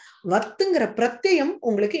இடத்துல வத்துங்கிற பிரத்யம்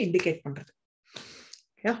உங்களுக்கு இண்டிகேட் பண்றது.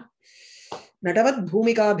 நடவத்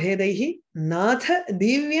பூமிகா பேதைஹி நாத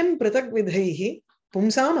திவ்யம் பிருதக் விதைஹி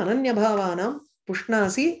பும்சாம் அனன்யபாவானாம்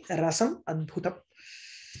புஷ்ணாசி ரசம் அத்புதம்.